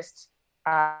artist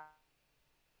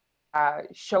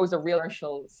shows a real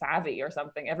commercial savvy or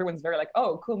something, everyone's very like,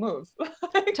 oh, cool move.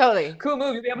 Like, Totally. Cool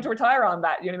move. You'll be able to retire on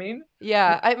that. You know what I mean?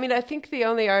 Yeah. I mean, I think the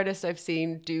only artist I've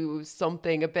seen do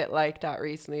something a bit like that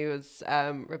recently was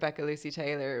Rebecca Lucy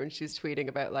Taylor, when she's tweeting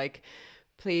about like,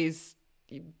 please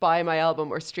buy my album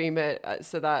or stream it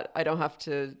so that I don't have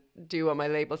to do what my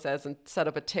label says and set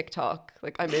up a TikTok.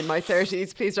 Like, I'm in my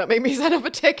 30s, please don't make me set up a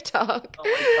TikTok.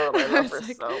 Oh my god, I love her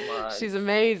like, so much. She's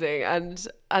amazing. And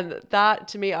that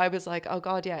to me, I was like, oh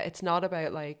god, yeah, it's not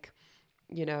about like,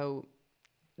 you know,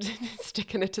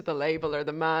 sticking it to the label or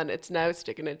the man. It's now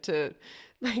sticking it to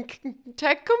like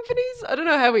tech companies. I don't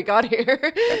know how we got here.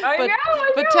 I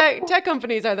know. Tech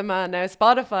companies are the man now.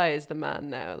 Spotify is the man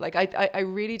now. Like I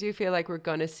really do feel like we're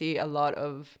gonna see a lot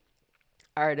of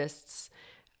artists.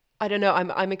 I don't know.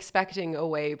 I'm expecting a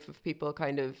wave of people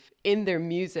kind of in their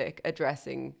music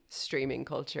addressing streaming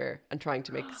culture and trying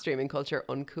to make streaming culture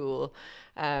uncool.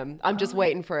 I'm just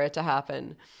waiting for it to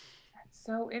happen.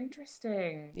 So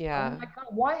interesting. Yeah. Oh my god,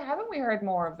 why haven't we heard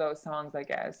more of those songs, I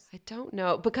guess? I don't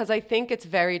know, because I think it's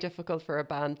very difficult for a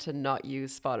band to not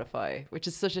use Spotify, which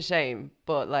is such a shame.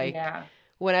 But like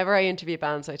whenever I interview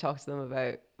bands, I talk to them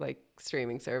about like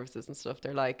streaming services and stuff.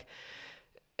 They're like,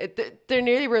 they're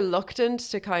nearly reluctant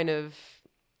to kind of,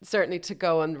 certainly to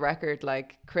go on record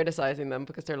like criticizing them,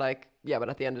 because they're like, yeah, but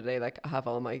at the end of the day, like I have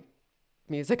all my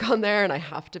music on there and I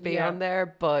have to be on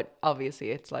there. But obviously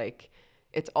it's like,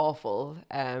 it's awful,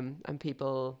 and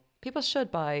people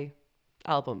should buy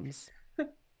albums.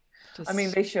 I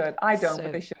mean, they should. I don't,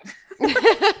 but they should.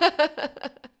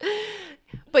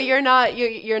 But you're not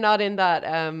in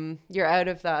that. You're out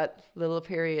of that little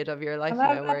period of your life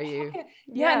now where you.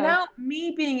 Yeah, now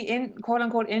me being in quote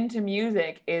unquote into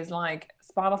music is like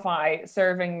Spotify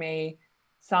serving me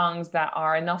songs that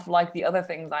are enough like the other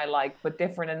things I like, but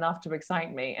different enough to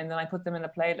excite me, and then I put them in a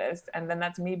playlist, and then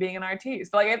that's me being an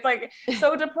artiste. Like it's like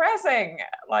so depressing.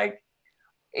 Like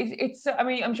it's. I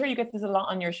mean, I'm sure you get this a lot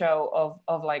on your show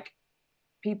of like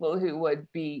people who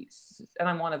would be, and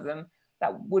I'm one of them,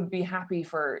 that would be happy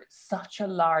for such a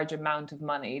large amount of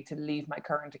money to leave my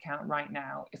current account right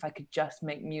now if I could just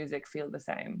make music feel the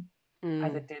same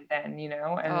as it did then. You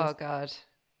know? And oh god.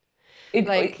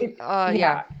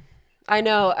 Yeah. I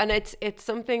know, and it's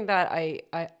something that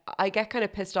I get kind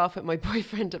of pissed off at my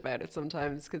boyfriend about it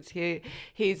sometimes, because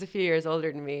he's a few years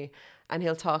older than me, and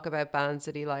he'll talk about bands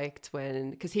that he liked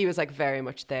because he was like very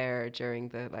much there during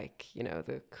the, like, you know,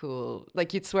 the cool,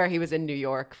 like you'd swear he was in New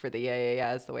York for the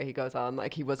AAS the way he goes on.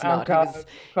 Like he was not.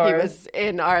 He was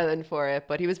in Ireland for it,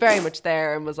 but he was very much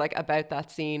there and was like about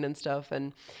that scene and stuff.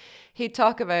 And he'd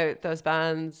talk about those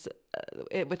bands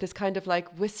with this kind of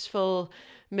like wistful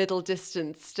middle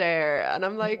distance stare, and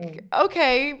I'm like,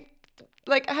 okay,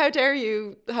 like, how dare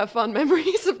you have fond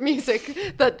memories of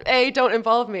music that A, don't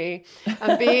involve me,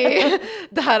 and B,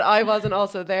 that I wasn't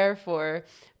also there for.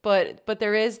 But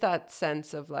there is that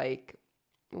sense of like,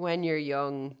 when you're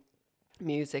young,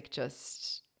 music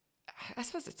just, I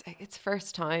suppose it's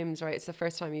first times, right? It's the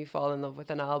first time you fall in love with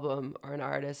an album or an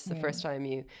artist, the first time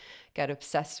you get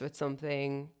obsessed with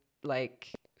something, like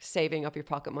saving up your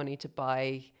pocket money to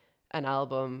buy an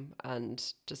album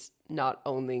and just not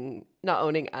owning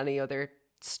any other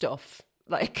stuff.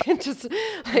 Like, just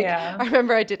like, I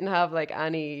remember I didn't have like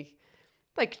any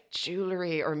like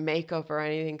jewelry or makeup or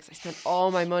anything because I spent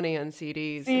all my money on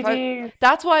CDs.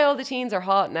 That's why all the teens are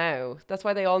hot now. That's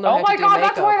why they all know how to do makeup. Oh my God,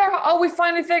 that's why we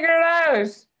finally figured it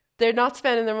out. They're not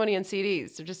spending their money on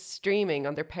CDs. They're just streaming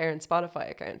on their parents'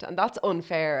 Spotify account. And that's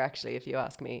unfair, actually, if you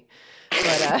ask me.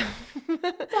 But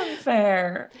it's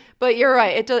unfair. But you're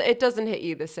right. It doesn't hit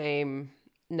you the same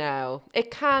now. It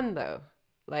can, though.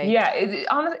 Like, yeah, it's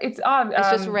odd.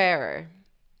 It's just rarer.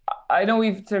 I know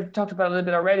we've sort of talked about it a little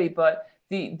bit already, but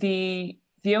the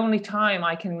only time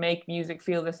I can make music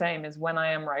feel the same is when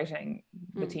I am writing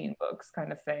the teen books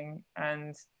kind of thing.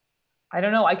 And I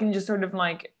don't know, I can just sort of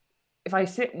like, if I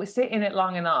sit in it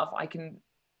long enough, I can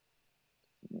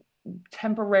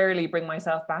temporarily bring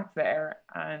myself back there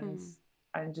and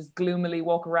just gloomily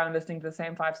walk around listening to the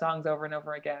same 5 songs over and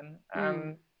over again.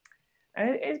 And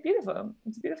it's beautiful.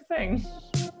 It's a beautiful thing.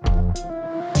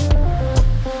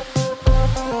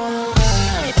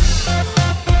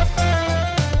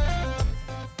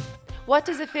 What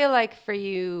does it feel like for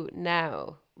you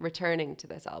now, returning to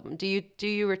this album? Do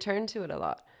you return to it a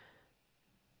lot?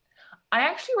 I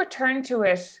actually returned to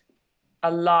it a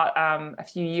lot a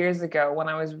few years ago when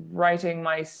I was writing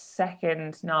my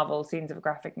second novel, Scenes of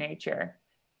Graphic Nature.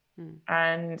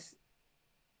 And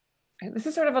this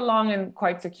is sort of a long and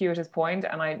quite circuitous point,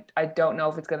 and I don't know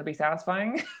if it's going to be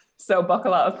satisfying. So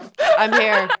buckle up. I'm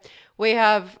here. We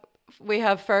have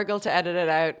Fergal to edit it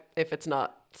out if it's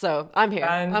not. So I'm here.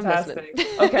 Fantastic. I'm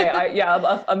listening. Okay.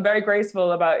 I'm very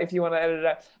graceful about if you want to edit it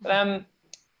out.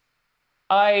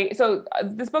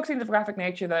 But this book, Scenes of Graphic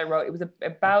Nature, that I wrote, it was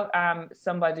about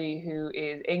somebody who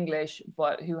is English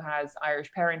but who has Irish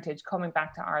parentage, coming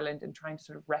back to Ireland and trying to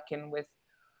sort of reckon with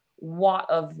what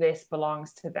of this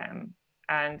belongs to them.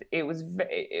 And it was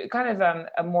kind of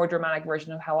a more dramatic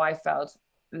version of how I felt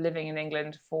living in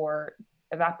England for,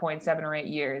 at that point, 7 or 8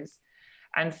 years,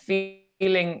 and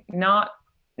feeling not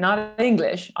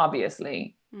English,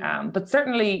 obviously, but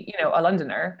certainly, a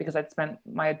Londoner, because I'd spent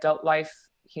my adult life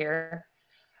here.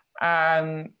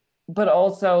 But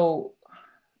also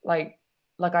like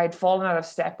I'd fallen out of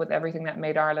step with everything that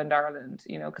made Ireland,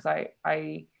 because I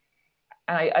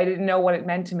didn't know what it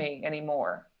meant to me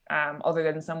anymore, other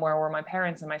than somewhere where my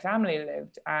parents and my family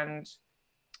lived. And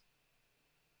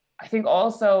I think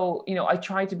also, I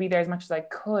tried to be there as much as I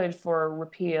could for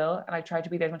repeal, and I tried to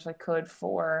be there as much as I could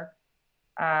for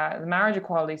the marriage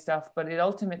equality stuff, but it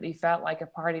ultimately felt like a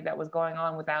party that was going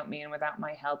on without me and without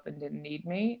my help and didn't need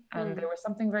me. And there was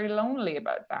something very lonely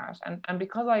about that. And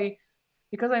because I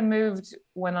moved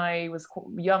when I was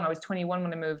young, I was 21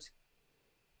 when I moved,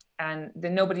 and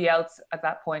then nobody else at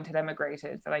that point had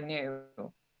emigrated that I knew.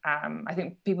 I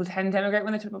think people tend to emigrate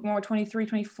when they're more 23,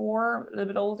 24, a little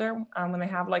bit older, when they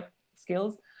have like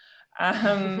skills.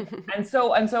 And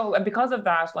because of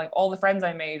that, like, all the friends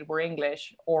I made were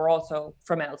English or also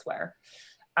from elsewhere.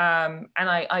 And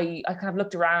I kind of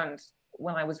looked around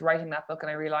when I was writing that book,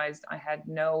 and I realized I had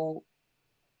no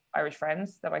Irish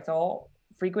friends that I saw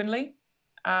frequently,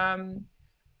 and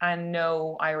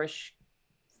no Irish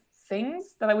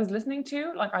things that I was listening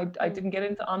to. Like, I didn't get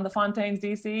into on the Fontaines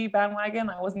DC bandwagon.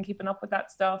 I wasn't keeping up with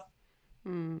that stuff.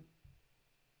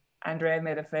 Andrea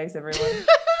made a face, everyone.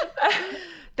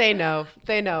 They know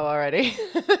already.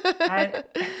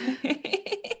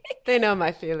 They know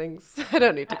my feelings. I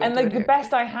don't need to go. And like, the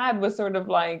best I had was sort of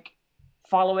like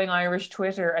following Irish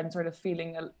Twitter and sort of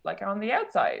feeling like on the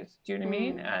outside. Do you know what I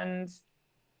mean? And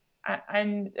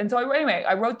so anyway,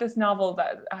 I wrote this novel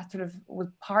that sort of was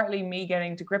partly me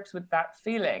getting to grips with that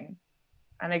feeling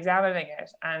and examining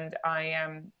it. And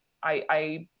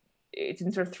it's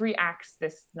in sort of 3 acts,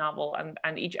 this novel,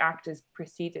 and each act is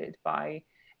preceded by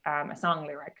a song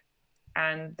lyric.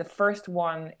 And the first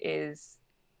one is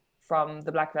from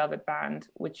the Black Velvet Band,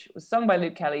 which was sung by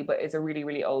Luke Kelly, but is a really,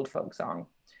 really old folk song.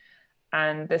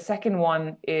 And the second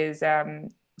one is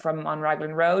from On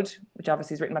Raglan Road, which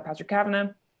obviously is written by Patrick Kavanagh.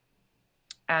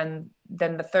 And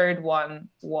then the third one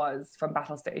was from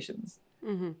Battle Stations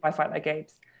by Fight Like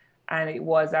Apes. And it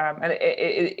was,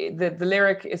 the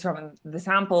lyric is from the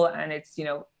sample, and it's,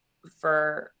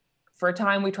 for a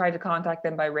time we tried to contact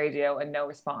them by radio and no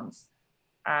response.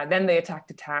 Then they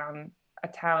attacked a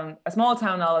small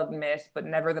town, I'll admit, but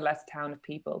nevertheless a town of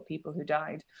people who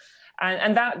died.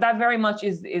 And that very much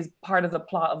is part of the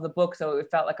plot of the book. So it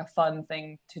felt like a fun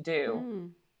thing to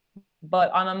do.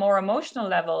 But on a more emotional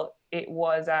level, it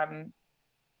was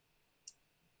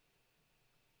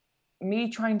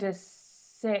me trying to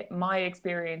sit my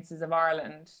experiences of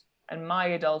Ireland and my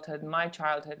adulthood, and my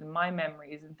childhood, and my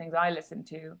memories and things I listened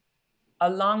to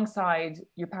alongside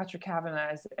your Patrick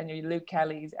Kavanagh's and your Luke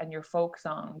Kelly's and your folk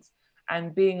songs,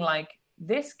 and being like,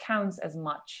 this counts as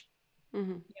much.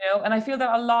 You know, and I feel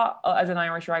that a lot as an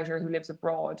Irish writer who lives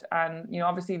abroad, and you know,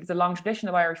 obviously there's a long tradition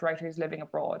of Irish writers living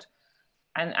abroad,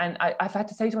 and I've had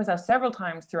to say to myself several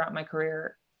times throughout my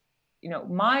career, you know,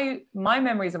 my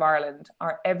memories of Ireland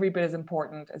are every bit as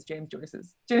important as James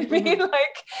Joyce's. Do you know what I mean?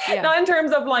 Like, not in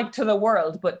terms of like to the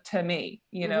world, but to me,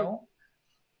 you know.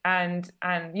 And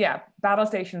yeah, Battle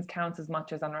Stations counts as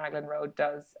much as On Raglan Road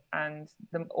does, and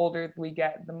the older we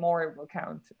get, the more it will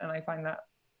count, and I find that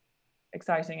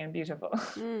exciting and beautiful.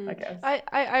 I guess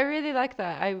I really like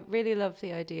that. I really love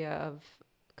the idea of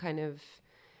kind of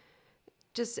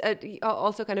just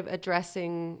also kind of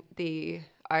addressing the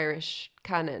Irish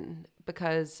canon,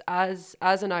 because as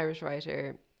an Irish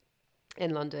writer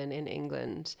in London, in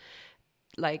England,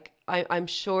 like I'm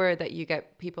sure that you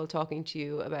get people talking to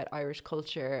you about Irish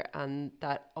culture, and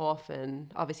that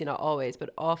often, obviously not always,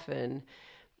 but often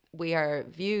we are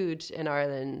viewed in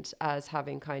Ireland as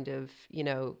having kind of, you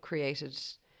know, created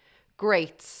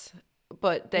greats,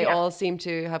 but they all seem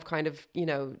to have kind of, you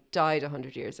know, died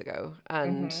 100 years ago.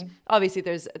 And obviously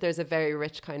there's a very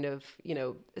rich kind of, you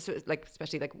know, so like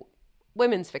especially like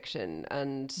women's fiction,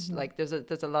 and like there's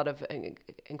a lot of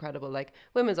incredible like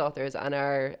women's authors, and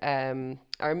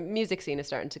our music scene is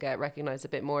starting to get recognized a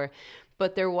bit more.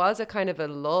 But there was a kind of a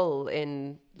lull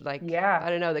in like I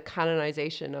don't know, the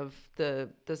canonization of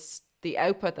the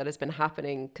output that has been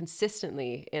happening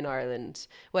consistently in Ireland,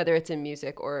 whether it's in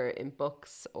music or in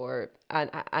books or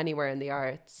anywhere in the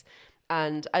arts.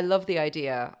 And I love the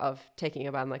idea of taking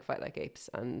a band like Fight Like Apes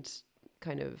and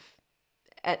kind of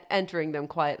entering them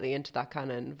quietly into that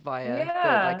canon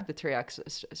via the three-act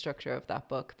structure of that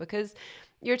book, because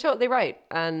you're totally right.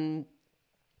 And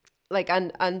like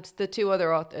and the two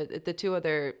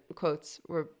other quotes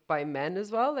were by men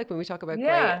as well. Like when we talk about great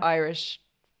Irish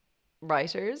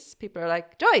writers, people are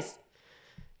like Joyce,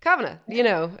 Kavanagh, you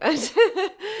know.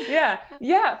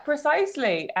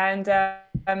 Precisely. And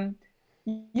and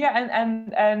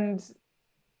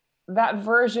that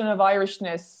version of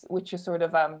Irishness, which is sort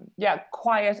of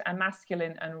quiet and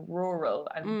masculine and rural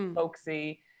and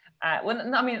folksy. That's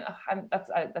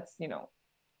you know,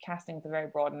 casting with a very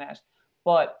broad net,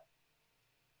 but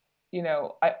you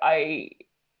know, I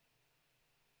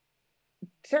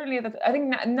certainly, I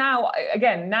think now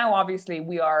obviously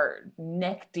we are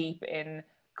neck deep in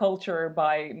culture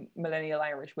by millennial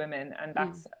Irish women, and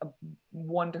that's a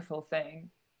wonderful thing.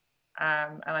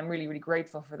 And I'm really, really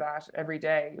grateful for that every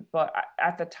day. But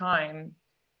at the time,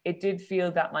 it did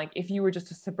feel that like if you were just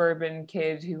a suburban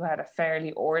kid who had a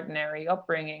fairly ordinary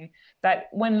upbringing, that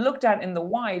when looked at in the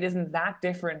wide isn't that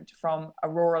different from a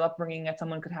rural upbringing that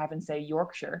someone could have in, say,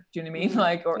 Yorkshire. Do you know what I mean?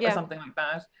 Like, or something like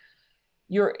that.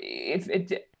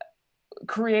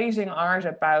 Creating art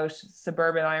about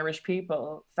suburban Irish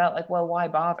people felt like, well, why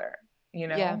bother? You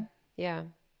know?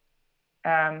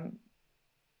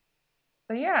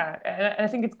 But yeah, and I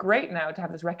think it's great now to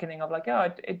have this reckoning of like,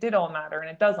 oh, it did all matter, and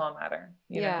it does all matter.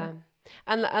 You know?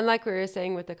 And like we were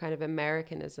saying with the kind of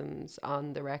Americanisms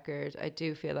on the record, I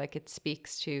do feel like it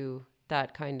speaks to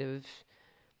that kind of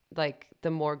like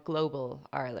the more global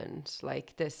Ireland.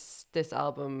 Like this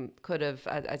album could have,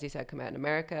 as you said, come out in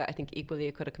America. I think equally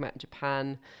it could have come out in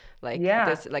Japan. Like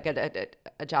this, like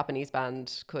a Japanese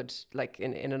band could, like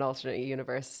in an alternate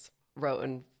universe, wrote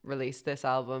and released this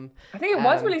album. I think it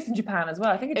was released in Japan as well.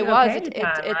 I think it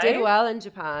did well in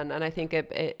Japan, and I think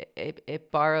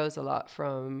it borrows a lot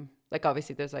from, like,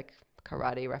 obviously there's like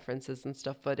karate references and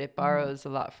stuff, but it borrows a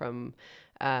lot from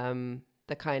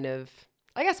the kind of,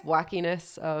 I guess,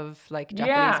 wackiness of like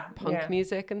Japanese punk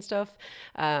music and stuff,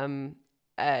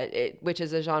 which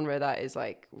is a genre that is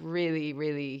like really,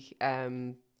 really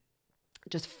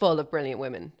just full of brilliant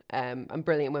women, and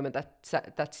brilliant women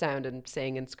that sound and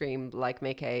sing and scream like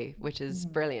May-Kay, which is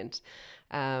brilliant.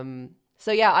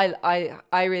 So yeah,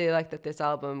 I really like that this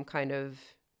album kind of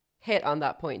hit on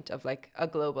that point of like a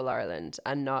global Ireland,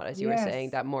 and not, as you were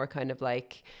saying, that more kind of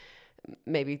like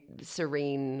maybe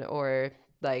serene or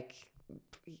like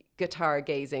guitar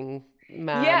gazing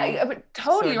man. Yeah, but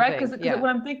totally, sort of right? thing. Because Yeah. when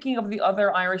I'm thinking of the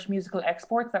other Irish musical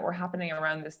exports that were happening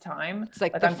around this time, It's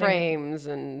like like the I'm thinking Frames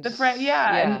and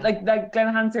and like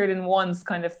Glenn Hansard in Once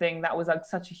kind of thing, that was like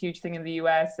such a huge thing in the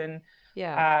US, and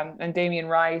Damien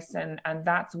Rice, and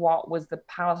that's what was the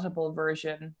palatable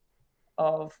version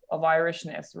of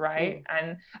Irishness, right?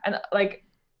 And like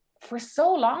for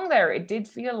so long there, it did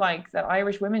feel like that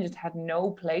Irish women just had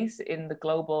no place in the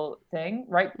global thing,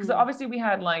 right? Because obviously we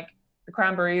had like the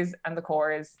Cranberries and the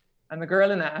Corrs and the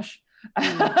Girl in Ash. The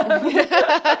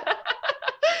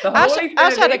Holy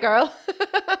Ash had a Trinity. girl.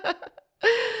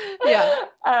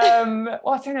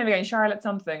 What's her name again? Charlotte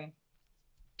something.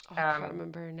 I can't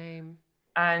remember her name.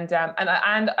 And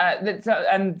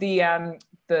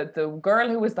the girl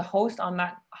who was the host on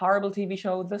that horrible TV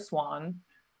show, The Swan,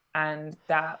 and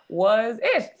that was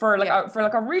it for like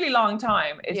a really long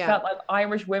time. It felt like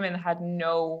Irish women had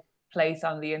no place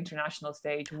on the international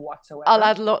stage whatsoever. I'll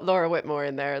add Laura Whitmore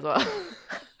in there as well.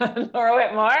 Laura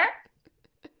Whitmore.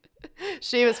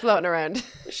 She was floating around.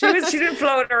 She's been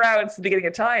floating around since the beginning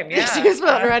of time. Yeah, she was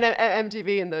floating around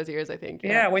MTV in those years, I think.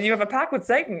 Yeah, when you have a pact with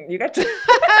Satan, you get to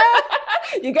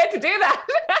you get to do that.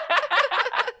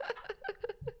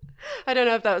 I don't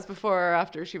know if that was before or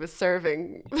after she was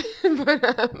serving,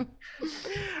 but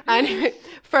anyway,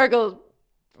 Fergal,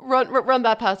 run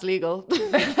that past legal.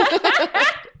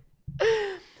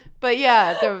 But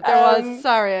yeah, there was.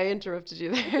 Sorry, I interrupted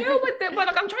you there. No, but like,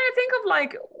 I'm trying to think of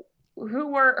like who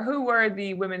were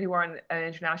the women who were on an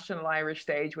international Irish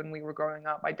stage when we were growing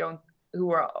up. Who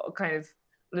were kind of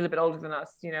a little bit older than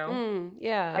us, you know.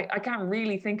 I can't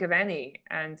really think of any,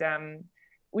 and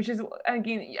which is,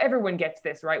 again, everyone gets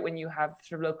this, right? When you have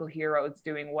sort of local heroes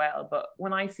doing well, but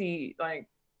when I see like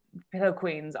Pillow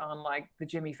Queens on like the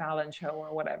Jimmy Fallon show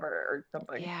or whatever or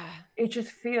something, it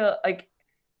just feel like,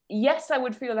 yes, I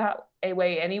would feel that a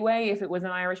way anyway if it was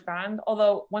an Irish band.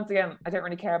 Although, once again, I don't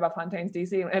really care about Fontaines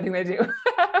DC and anything they do.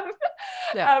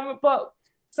 But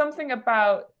something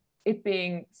about it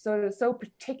being so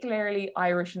particularly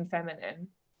Irish and feminine,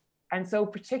 and so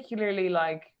particularly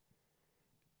like,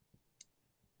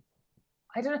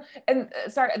 I don't know. And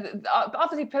sorry,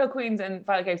 obviously Pillow Queens and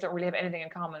Violet Gates don't really have anything in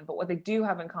common, but what they do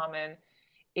have in common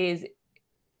is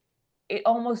it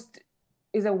almost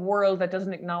is a world that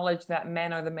doesn't acknowledge that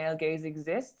men or the male gaze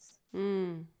exists.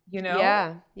 You know?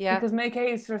 Yeah. Because May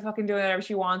Kay is sort of fucking doing whatever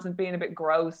she wants and being a bit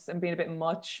gross and being a bit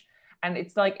much. And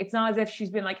it's like, it's not as if she's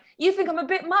been like, you think I'm a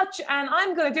bit much and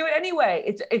I'm going to do it anyway.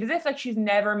 It's as if like she's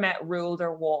never met rules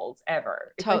or walls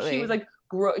ever. It's like she was like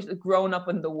grown up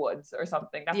in the woods or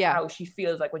something. That's how she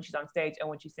feels like when she's on stage and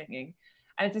when she's singing.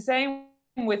 And it's the same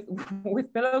with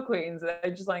Pillow Queens.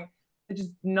 They're just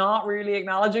not really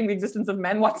acknowledging the existence of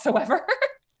men whatsoever.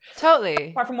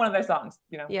 Totally. Apart from one of their songs,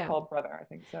 you know, called Brother, I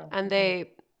think so. And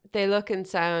they look and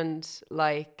sound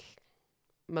like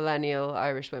millennial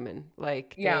Irish women,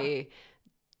 like they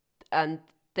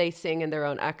sing in their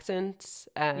own accents,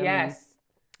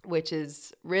 which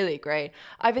is really great.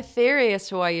 I have a theory as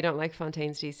to why you don't like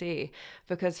Fontaines DC,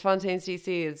 because Fontaines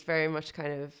DC is very much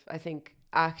kind of, I think,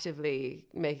 actively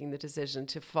making the decision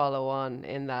to follow on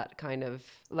in that kind of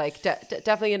like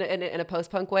definitely in a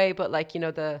post-punk way, but like, you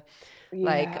know,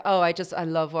 like, I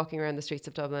love walking around the streets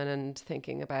of Dublin and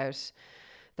thinking about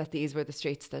that these were the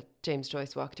streets that James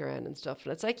Joyce walked around and stuff.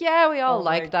 And it's like, yeah, we all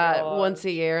like that once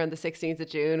a year on the 16th of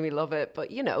June. We love it.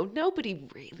 But, you know, nobody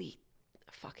really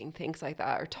fucking thinks like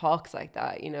that or talks like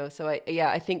that, you know? So,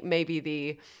 I think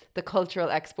maybe the cultural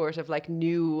export of like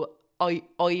new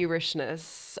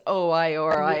Irishness,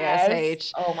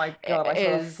 O-I-R-I-S-H. Oh my God, I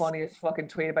saw the funniest fucking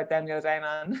tweet about them the other day,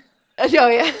 man. Oh,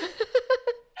 yeah.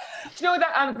 Do you know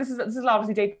that this is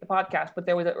obviously date the podcast, but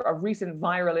there was a recent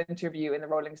viral interview in the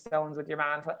Rolling Stones with your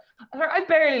man. I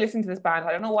barely listen to this band.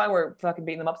 I don't know why we're fucking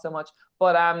beating them up so much,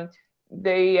 but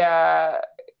they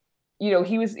you know,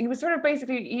 he was sort of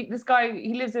basically this guy.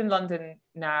 He lives in London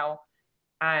now,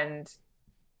 and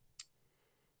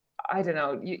I don't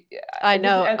know.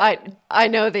 I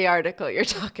know the article you're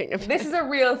talking about. This is a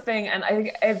real thing, and I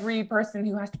think every person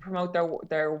who has to promote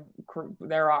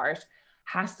their art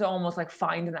has to almost like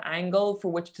find an angle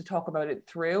for which to talk about it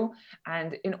through.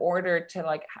 And in order to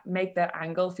like make that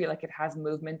angle feel like it has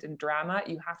movement and drama,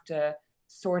 you have to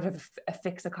sort of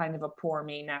affix a kind of a poor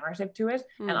me narrative to it.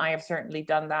 And I have certainly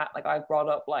done that. Like I've brought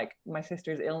up like my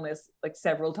sister's illness like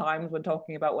several times when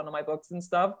talking about one of my books and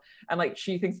stuff. And like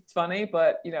she thinks it's funny,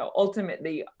 but you know,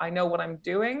 ultimately I know what I'm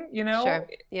doing, you know? Sure.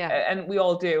 Yeah. And we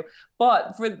all do.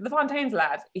 But for the Fontaines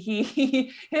lad,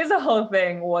 his whole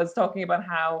thing was talking about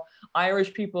how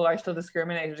Irish people are still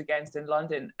discriminated against in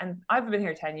London. And I've been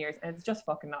here 10 years and it's just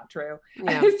fucking not true.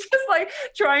 Yeah. It's just like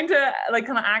trying to like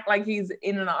kind of act like he's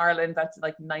in an Ireland that's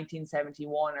like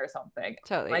 1971 or something.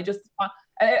 Totally. And I just,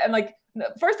 and like,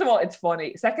 first of all, it's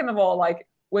funny. Second of all, like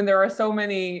when there are so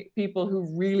many people who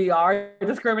really are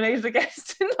discriminated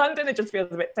against in London, it just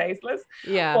feels a bit tasteless.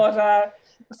 Yeah. But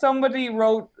somebody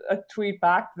wrote a tweet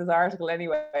back to this article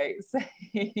anyway,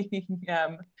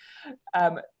 saying,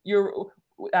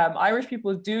 Irish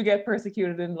people do get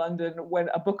persecuted in London when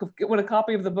a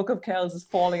copy of the Book of Kells is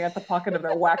falling out the pocket of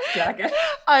their wax jacket.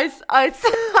 I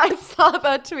saw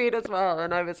that tweet as well,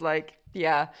 and I was like,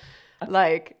 yeah,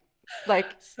 like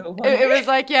so it was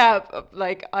like, yeah,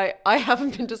 like I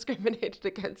haven't been discriminated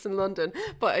against in London,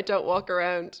 but I don't walk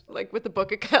around like with the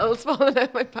Book of Kells falling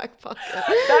out my back pocket.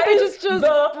 That is just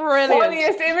the brilliant.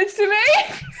 Funniest image to me.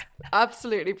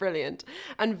 Absolutely brilliant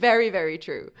and very, very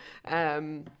true.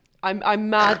 I'm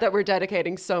mad that we're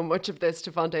dedicating so much of this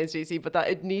to Fontaines DC, but that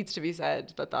it needs to be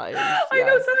said that is. Yeah. I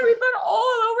know, sorry, we've been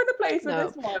all over the place with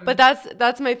this one. But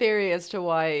that's my theory as to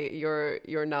why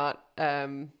you're not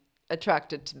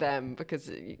attracted to them, because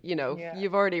you know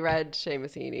you've already read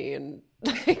Seamus Heaney and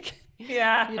like you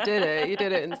did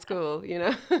it in school, you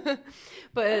know.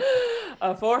 But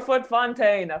a 4-foot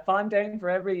Fontaine, a Fontaine for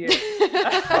every year.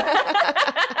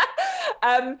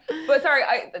 But sorry,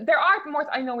 there are more.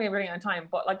 I know we're running out of time,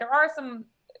 but like there are some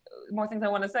more things I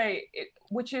want to say,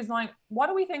 which is like, what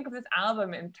do we think of this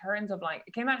album in terms of like,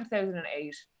 it came out in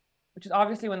 2008, which is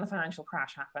obviously when the financial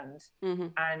crash happened,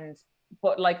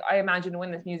 but like I imagine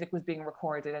when this music was being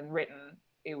recorded and written,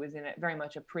 it was in very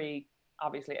much a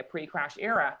pre-crash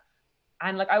era.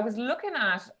 And like I was looking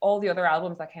at all the other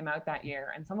albums that came out that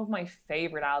year, and some of my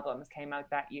favorite albums came out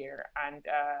that year. And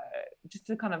just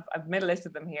to kind of, I've made a list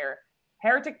of them here.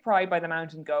 Heretic Pride by the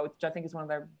Mountain Goats, which I think is one of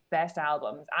their best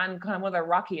albums and kind of one of their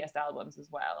rockiest albums as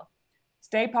well.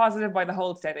 Stay Positive by the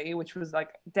Hold Steady, which was like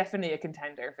definitely a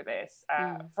contender for this.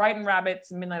 Frightened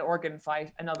Rabbits, Midnight Organ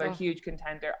Fight, another huge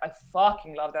contender. I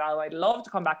fucking love that album. I'd love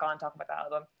to come back on and talk about that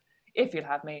album if you'd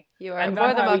have me. You are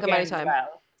more than welcome anytime.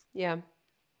 Well. Yeah.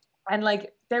 And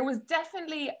like there was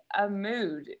definitely a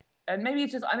mood, and maybe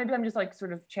I'm just like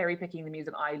sort of cherry picking the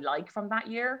music I like from that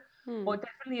year, but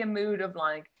definitely a mood of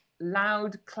like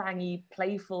loud, clangy,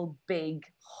 playful, big,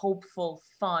 hopeful,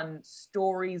 fun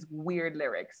stories, weird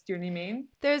lyrics. Do you know what I mean?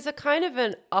 There's a kind of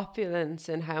an opulence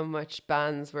in how much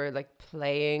bands were like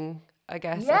playing, I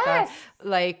guess. Yes.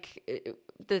 Like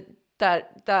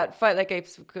that Fight Like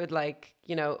Apes could like,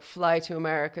 you know, fly to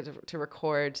America to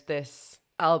record this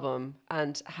album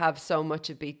and have so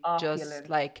much of be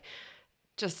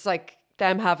just like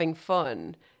them having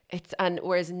fun. And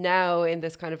whereas now in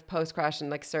this kind of post-crash and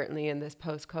like certainly in this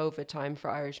post-COVID time for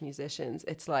Irish musicians,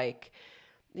 it's like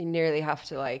they nearly have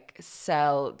to like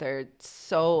sell their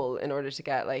soul in order to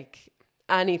get like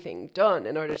anything done,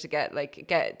 in order to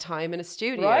get time in a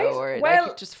studio, right? Or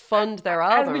like just fund their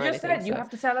album. As we just said, you have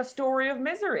to sell a story of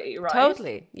misery, right?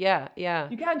 Totally. Yeah.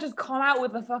 You can't just come out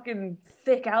with a fucking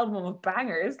thick album of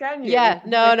bangers, can you? Yeah.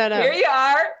 No. Here you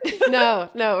are.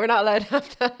 No, we're not allowed to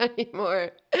have that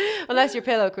anymore. Unless you're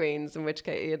Pillow Queens, in which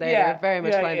case they're very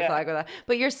much flying the flag with that.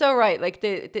 But you're so right. Like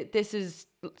this is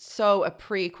so a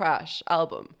pre-crash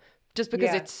album, just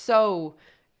because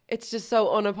it's just so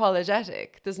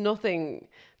unapologetic. There's nothing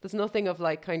of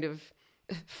like kind of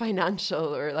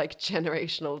financial or like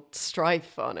generational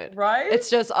strife on it. Right. It's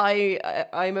just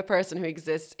I'm a person who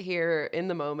exists here in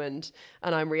the moment,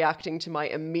 and I'm reacting to my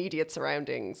immediate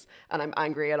surroundings, and I'm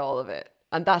angry at all of it.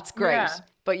 And that's great. Yeah.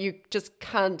 But you just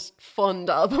can't fund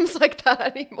albums like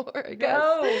that anymore, I guess.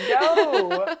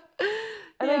 No.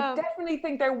 And I definitely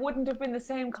think there wouldn't have been the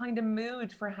same kind of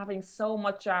mood for having so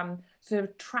much sort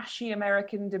of trashy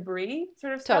American debris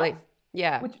sort of totally. Stuff.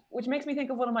 Yeah. Which makes me think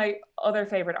of one of my other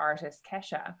favorite artists,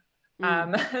 Kesha,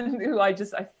 who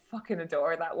I fucking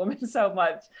adore that woman so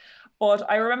much. But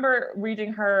I remember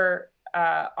reading her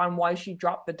on why she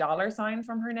dropped the $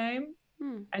 from her name.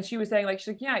 And she was saying like,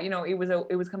 yeah, you know, it was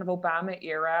kind of Obama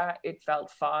era. It felt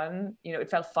fun. You know,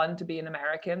 it felt fun to be an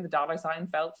American. The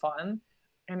 $ felt fun.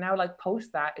 And now, like,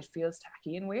 post that, it feels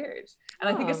tacky and weird. And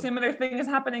I think a similar thing is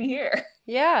happening here.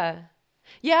 Yeah.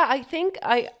 I think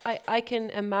I can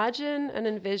imagine and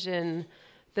envision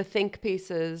the think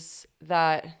pieces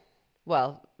that,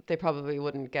 well, they probably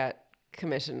wouldn't get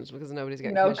commissioned because nobody's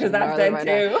getting No, commissioned because in that's Northern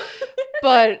dead right now. too.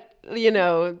 But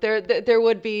there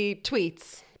would be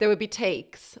tweets, there would be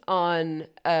takes on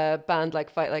a band like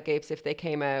Fight Like Apes if they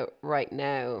came out right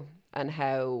now and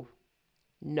how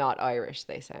not Irish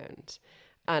they sound.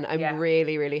 And I'm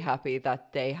really, really happy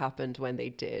that they happened when they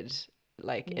did,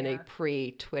 like in a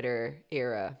pre-Twitter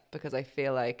era, because I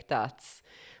feel like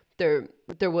there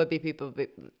would be people,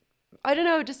 I don't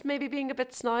know, just maybe being a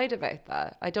bit snide about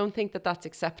that. I don't think that that's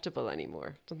acceptable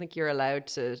anymore. I don't think you're allowed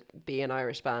to be an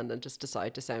Irish band and just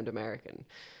decide to sound American.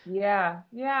 Yeah,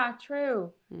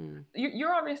 true.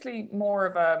 You're obviously more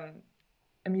of a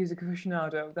music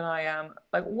aficionado than I am.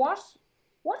 Like,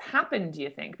 what happened, do you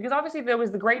think? Because obviously there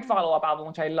was the great follow-up album,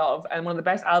 which I love, and one of the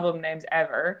best album names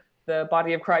ever, The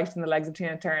Body of Christ and the Legs of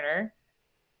Tina Turner,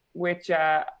 which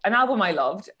an album I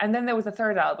loved. And then there was a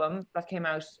third album that came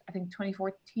out, I think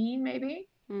 2014 maybe,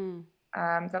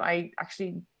 that I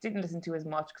actually didn't listen to as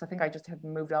much because I think I just had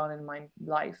moved on in my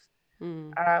life.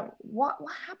 What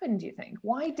happened, do you think?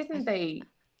 Why didn't they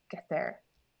get there?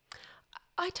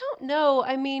 I don't know.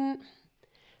 I mean,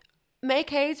 May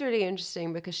Kay's really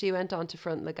interesting because she went on to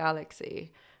front La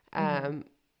Galaxy,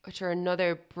 which are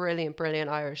another brilliant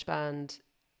Irish band,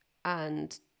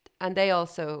 and they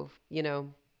also,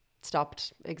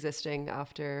 stopped existing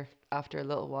after a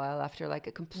little while, after like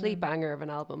a complete banger of an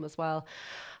album as well.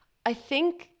 I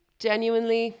think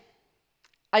genuinely,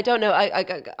 I don't know. I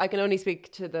can only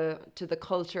speak to the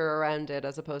culture around it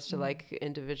as opposed to like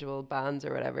individual bands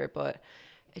or whatever. But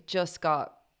it just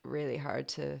got really hard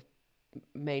to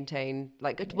maintain,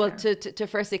 to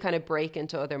firstly kind of break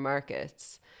into other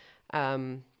markets,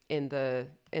 in the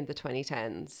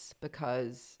 2010s,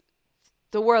 because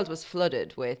the world was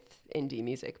flooded with indie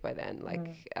music by then,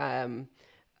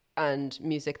 and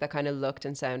music that kind of looked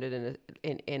and sounded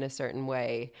in a certain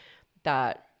way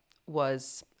that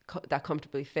was that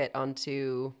comfortably fit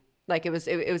onto, like, it was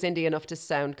indie enough to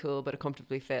sound cool, but it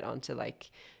comfortably fit onto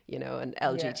like, an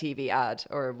LG TV ad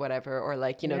or whatever, or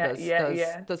like, those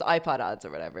iPod ads or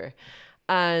whatever.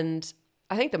 And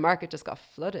I think the market just got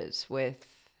flooded with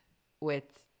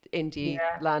indie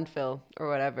landfill or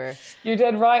whatever. You're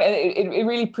dead right. It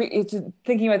really it's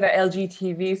thinking about that LG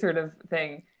TV sort of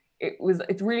thing.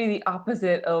 It's really the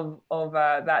opposite of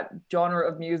that genre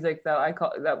of music that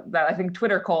I think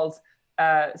Twitter calls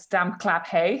stamp clap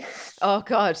hey. Oh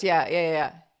god,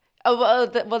 yeah. Oh well,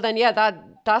 then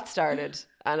that started,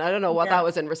 and I don't know what that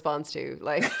was in response to.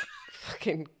 Like,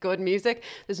 fucking good music.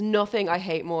 There's nothing I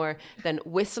hate more than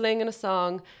whistling in a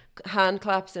song, hand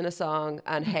claps in a song,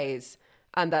 and haze.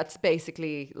 And that's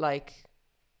basically like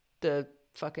the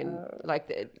fucking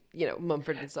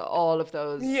Mumford and so all of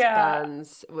those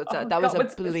bands. That was a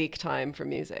bleak time for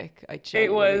music. I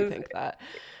genuinely think that.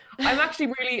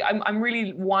 I'm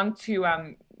really want to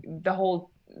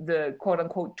the quote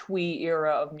unquote twee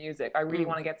era of music. I really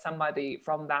want to get somebody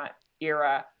from that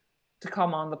era to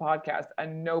come on the podcast,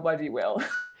 and nobody will.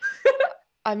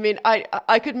 I mean,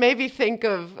 I could maybe think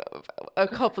of a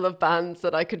couple of bands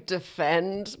that I could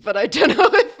defend, but I don't know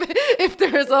if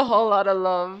there's a whole lot of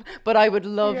love. But I would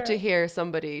love to hear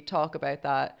somebody talk about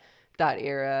that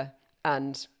era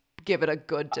and give it a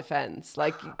good defense.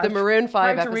 Like the Maroon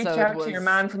 5 episode was unbelievable. Reach out to your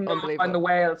man from on the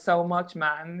Whale so much,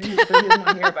 man. He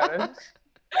doesn't hear about it.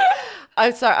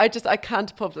 I'm sorry, I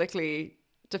can't publicly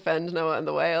defend Noah and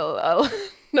the Whale.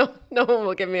 No one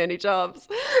will give me any jobs.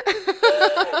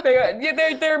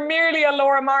 They're merely a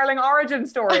Laura Marling origin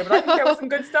story, but I think there was some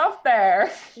good stuff there.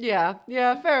 Yeah,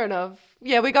 fair enough.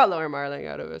 Yeah, we got Laura Marling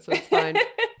out of it, so it's fine.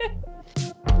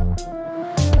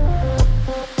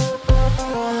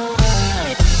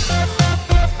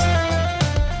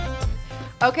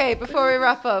 Okay, before we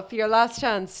wrap up, your last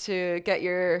chance to get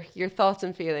your thoughts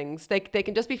and feelings. They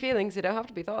can just be feelings, they don't have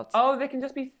to be thoughts. Oh, they can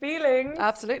just be feelings?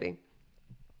 Absolutely.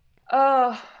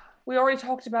 We already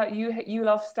talked about you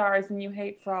love stars and you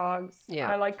hate frogs.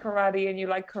 Yeah. I like karate and you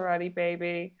like karate,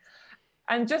 baby.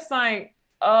 And just like,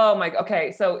 oh my,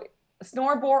 okay, so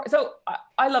Snorbore. So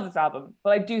I love this album,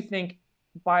 but I do think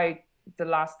by the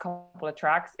last couple of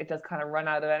tracks, it does kind of run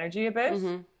out of energy a bit.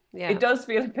 Mm-hmm. Yeah. It does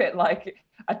feel a bit like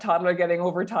a toddler getting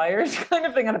overtired kind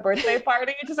of thing at a birthday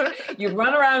party. It's just sort of, you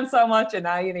run around so much and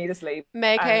now you need to sleep.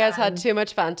 May Kay has had too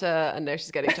much Fanta and now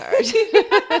she's getting tired.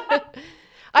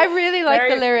 I really like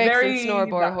the lyrics in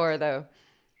Snorbore Whore though.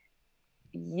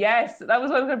 Yes, that was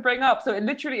what I was going to bring up. So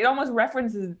it almost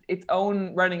references its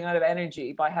own running out of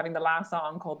energy by having the last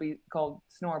song called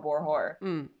Snorbore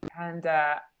Whore. And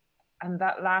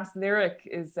that last lyric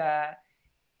is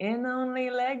in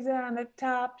only legs on the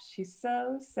top, she's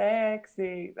so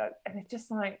sexy. And it's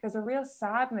just like, there's a real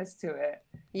sadness to it.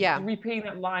 Yeah. Repeating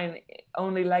that line,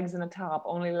 only legs in the top,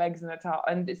 only legs in the top.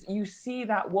 And you see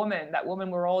that woman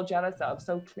we're all jealous of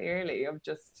so clearly, of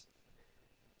just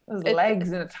those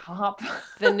legs in the top.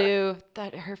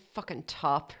 Her fucking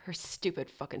top, her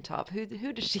stupid fucking top. Who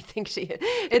does she think she is?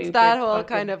 It's that whole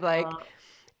kind of like,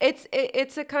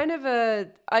 it's a kind of a,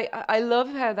 I love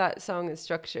how that song is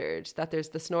structured, that there's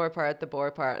the snore part, the bore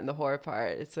part, and the whore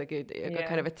part. It's like a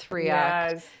kind of a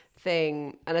 3-act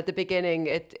thing. And at the beginning,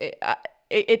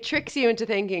 it tricks you into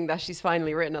thinking that she's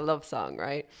finally written a love song,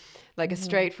 right? Like a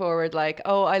straightforward, like,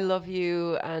 oh, I love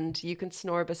you and you can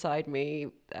snore beside me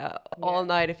all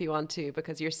night if you want to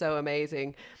because you're so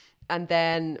amazing. And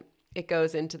then it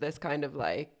goes into this kind of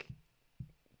like,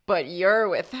 but you're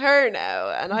with her now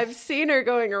and I've seen her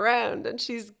going around and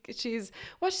she's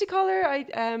what does she call her?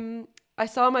 I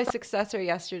saw my successor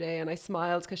yesterday and I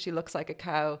smiled because she looks like a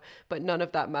cow, but none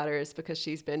of that matters because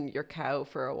she's been your cow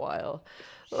for a while.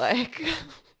 Like,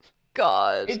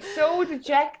 God. It's so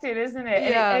dejected, isn't it?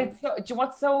 Yeah. And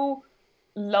what's so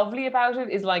lovely about it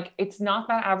is like, it's not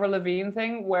that Avril Lavigne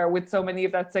thing where with so many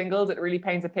of that singles, it really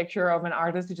paints a picture of an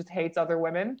artist who just hates other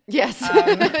women. Yes.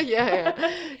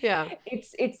 Yeah.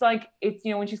 It's like, it's,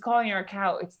 you know, when she's calling her a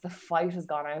cow, it's the fight has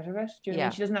gone out of it. Do you know what I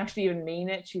mean? She doesn't actually even mean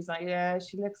it. She's like, yeah,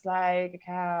 she looks like a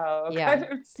cow.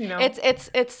 Yeah. You know,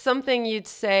 it's something you'd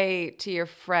say to your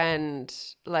friend,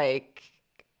 like,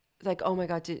 oh my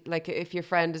God, like if your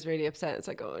friend is really upset, it's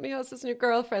like, oh, and he has this new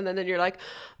girlfriend. And then you're like,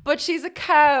 but she's a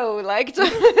cow. Like, you know?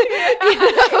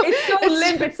 It's so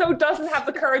limp. It so doesn't have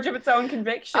the courage of its own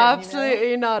conviction.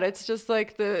 Absolutely not. It's just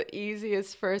like the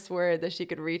easiest first word that she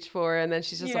could reach for. And then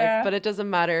she's just like, but it doesn't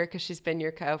matter because she's been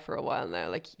your cow for a while now.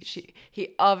 Like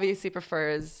he obviously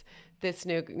prefers this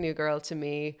new girl to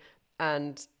me.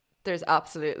 And there's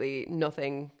absolutely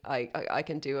nothing I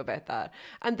can do about that.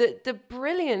 And the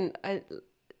brilliant...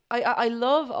 I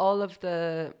love all of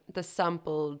the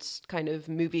sampled kind of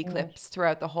movie clips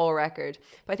throughout the whole record.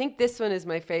 But I think this one is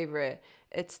my favorite.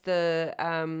 It's the,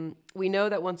 we know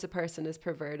that once a person is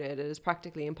perverted, it is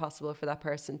practically impossible for that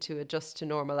person to adjust to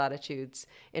normal attitudes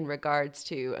in regards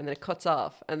to, and then it cuts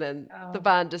off. And then the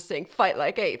band just sing Fight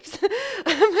Like Apes.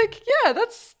 I'm like, yeah,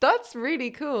 that's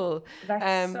really cool.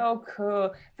 That's so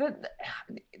cool.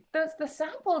 The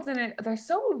samples in it, they're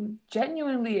so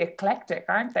genuinely eclectic,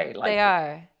 aren't they? Like, they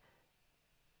are.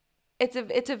 It's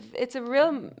a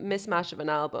real mismatch of an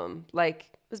album. Like,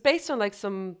 it was based on like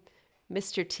some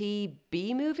Mr. T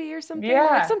B movie or something.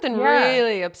 Like something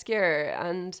really obscure.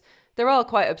 And they're all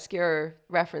quite obscure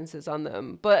references on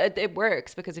them. But it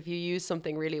works because if you use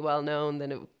something really well known,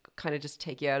 then it kind of just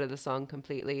take you out of the song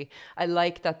completely. I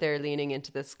like that they're leaning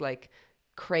into this like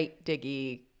crate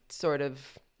diggy sort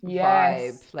of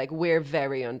vibe. Like, we're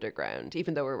very underground,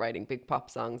 even though we're writing big pop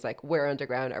songs. Like, we're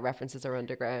underground, our references are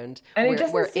underground, and it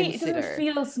doesn't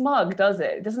feel smug, does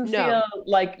it? It doesn't feel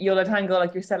like Yola Tango,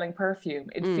 like you're selling perfume.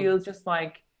 It feels just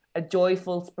like a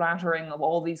joyful splattering of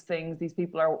all these things. These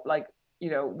people are like,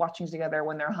 you know, watching together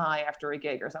when they're high after a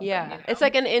gig or something. You know? It's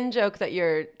like an in-joke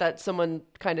that someone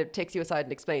kind of takes you aside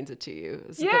and explains it to you.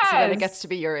 So then it gets to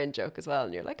be your in-joke as well,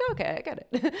 and you're like, okay, I get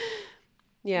it.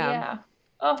 Yeah.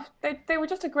 Oh, they were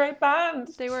just a great band.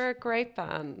 They were a great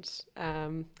band.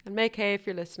 And Make Hay, if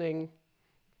you're listening,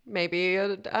 maybe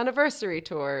an anniversary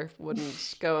tour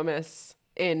wouldn't go amiss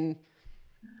in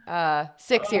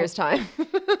 6 years' time. Do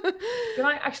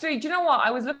you know what? I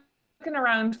was looking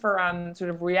around for sort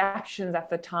of reactions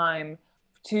at the time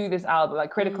to this album,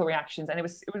 like critical reactions, and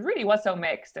it really was so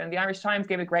mixed. And the Irish Times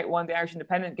gave it a great one. The Irish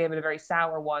Independent gave it a very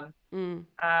sour one.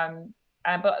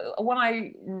 But one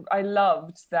I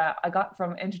loved that I got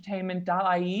from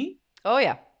entertainment.ie. Oh,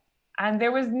 yeah. And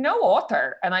there was no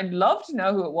author, and I'd love to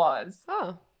know who it was.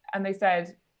 Oh. And they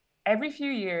said, every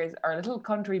few years, our little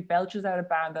country belches out a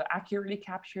band that accurately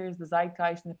captures the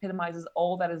zeitgeist and epitomizes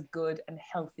all that is good and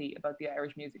healthy about the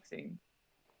Irish music scene.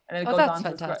 And then it goes that's on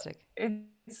fantastic.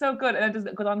 It's so good. And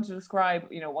it goes on to describe,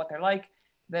 you know, what they're like.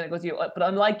 Then it goes, but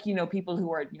unlike, you know, people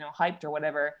who are, you know, hyped or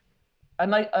whatever,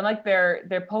 unlike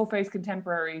their po-faced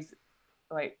contemporaries,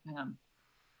 hang on.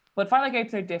 But Fight Like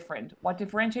Apes are different. What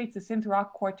differentiates the synth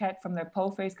rock quartet from their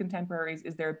po-faced contemporaries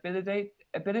is their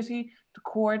ability to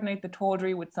coordinate the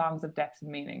tawdry with songs of depth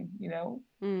and meaning, you know?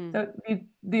 So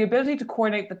the ability to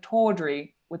coordinate the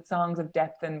tawdry with songs of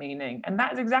depth and meaning. And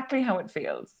that is exactly how it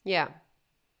feels. Yeah.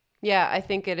 Yeah, I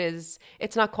think it is.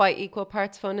 It's not quite equal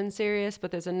parts fun and serious,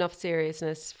 but there's enough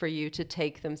seriousness for you to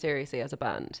take them seriously as a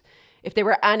band. If they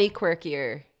were any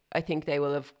quirkier, I think they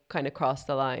will have kind of crossed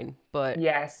the line. But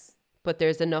yes, but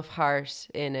there's enough heart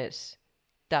in it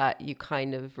that you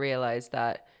kind of realize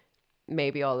that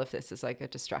maybe all of this is like a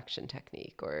distraction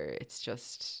technique, or it's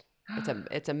just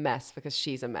it's a mess because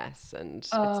she's a mess, and it's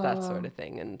that sort of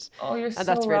thing. And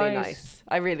that's really nice.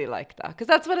 I really like that, because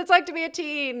that's what it's like to be a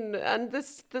teen, and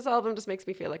this album just makes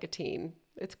me feel like a teen.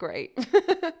 It's great.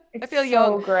 I feel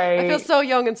young. Great. I feel so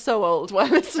young and so old while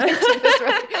listening to this.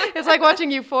 Right? It's like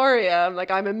watching Euphoria. I'm like,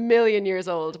 I'm a million years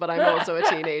old, but I'm also a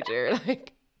teenager.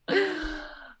 Like,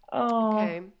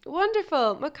 okay,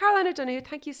 wonderful. Well, Caroline O'Donoghue,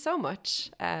 thank you so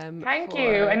much. Thank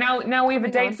you. And now we have a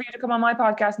date for you to come on my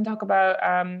podcast and talk about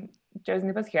Josie and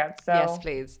the Pussycats. So yes,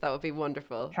 please. That would be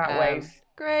wonderful. Can't wait.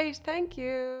 Great. Thank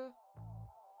you.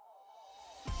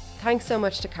 Thanks so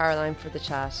much to Caroline for the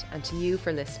chat, and to you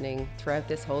for listening throughout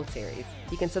this whole series.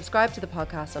 You can subscribe to the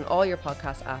podcast on all your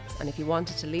podcast apps, and if you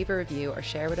wanted to leave a review or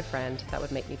share with a friend, that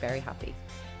would make me very happy.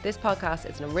 This podcast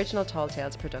is an original Tall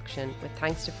Tales production, with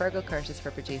thanks to Fergal Curtis for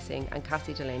producing and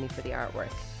Cassie Delaney for the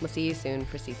artwork. We'll see you soon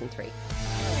for season 3.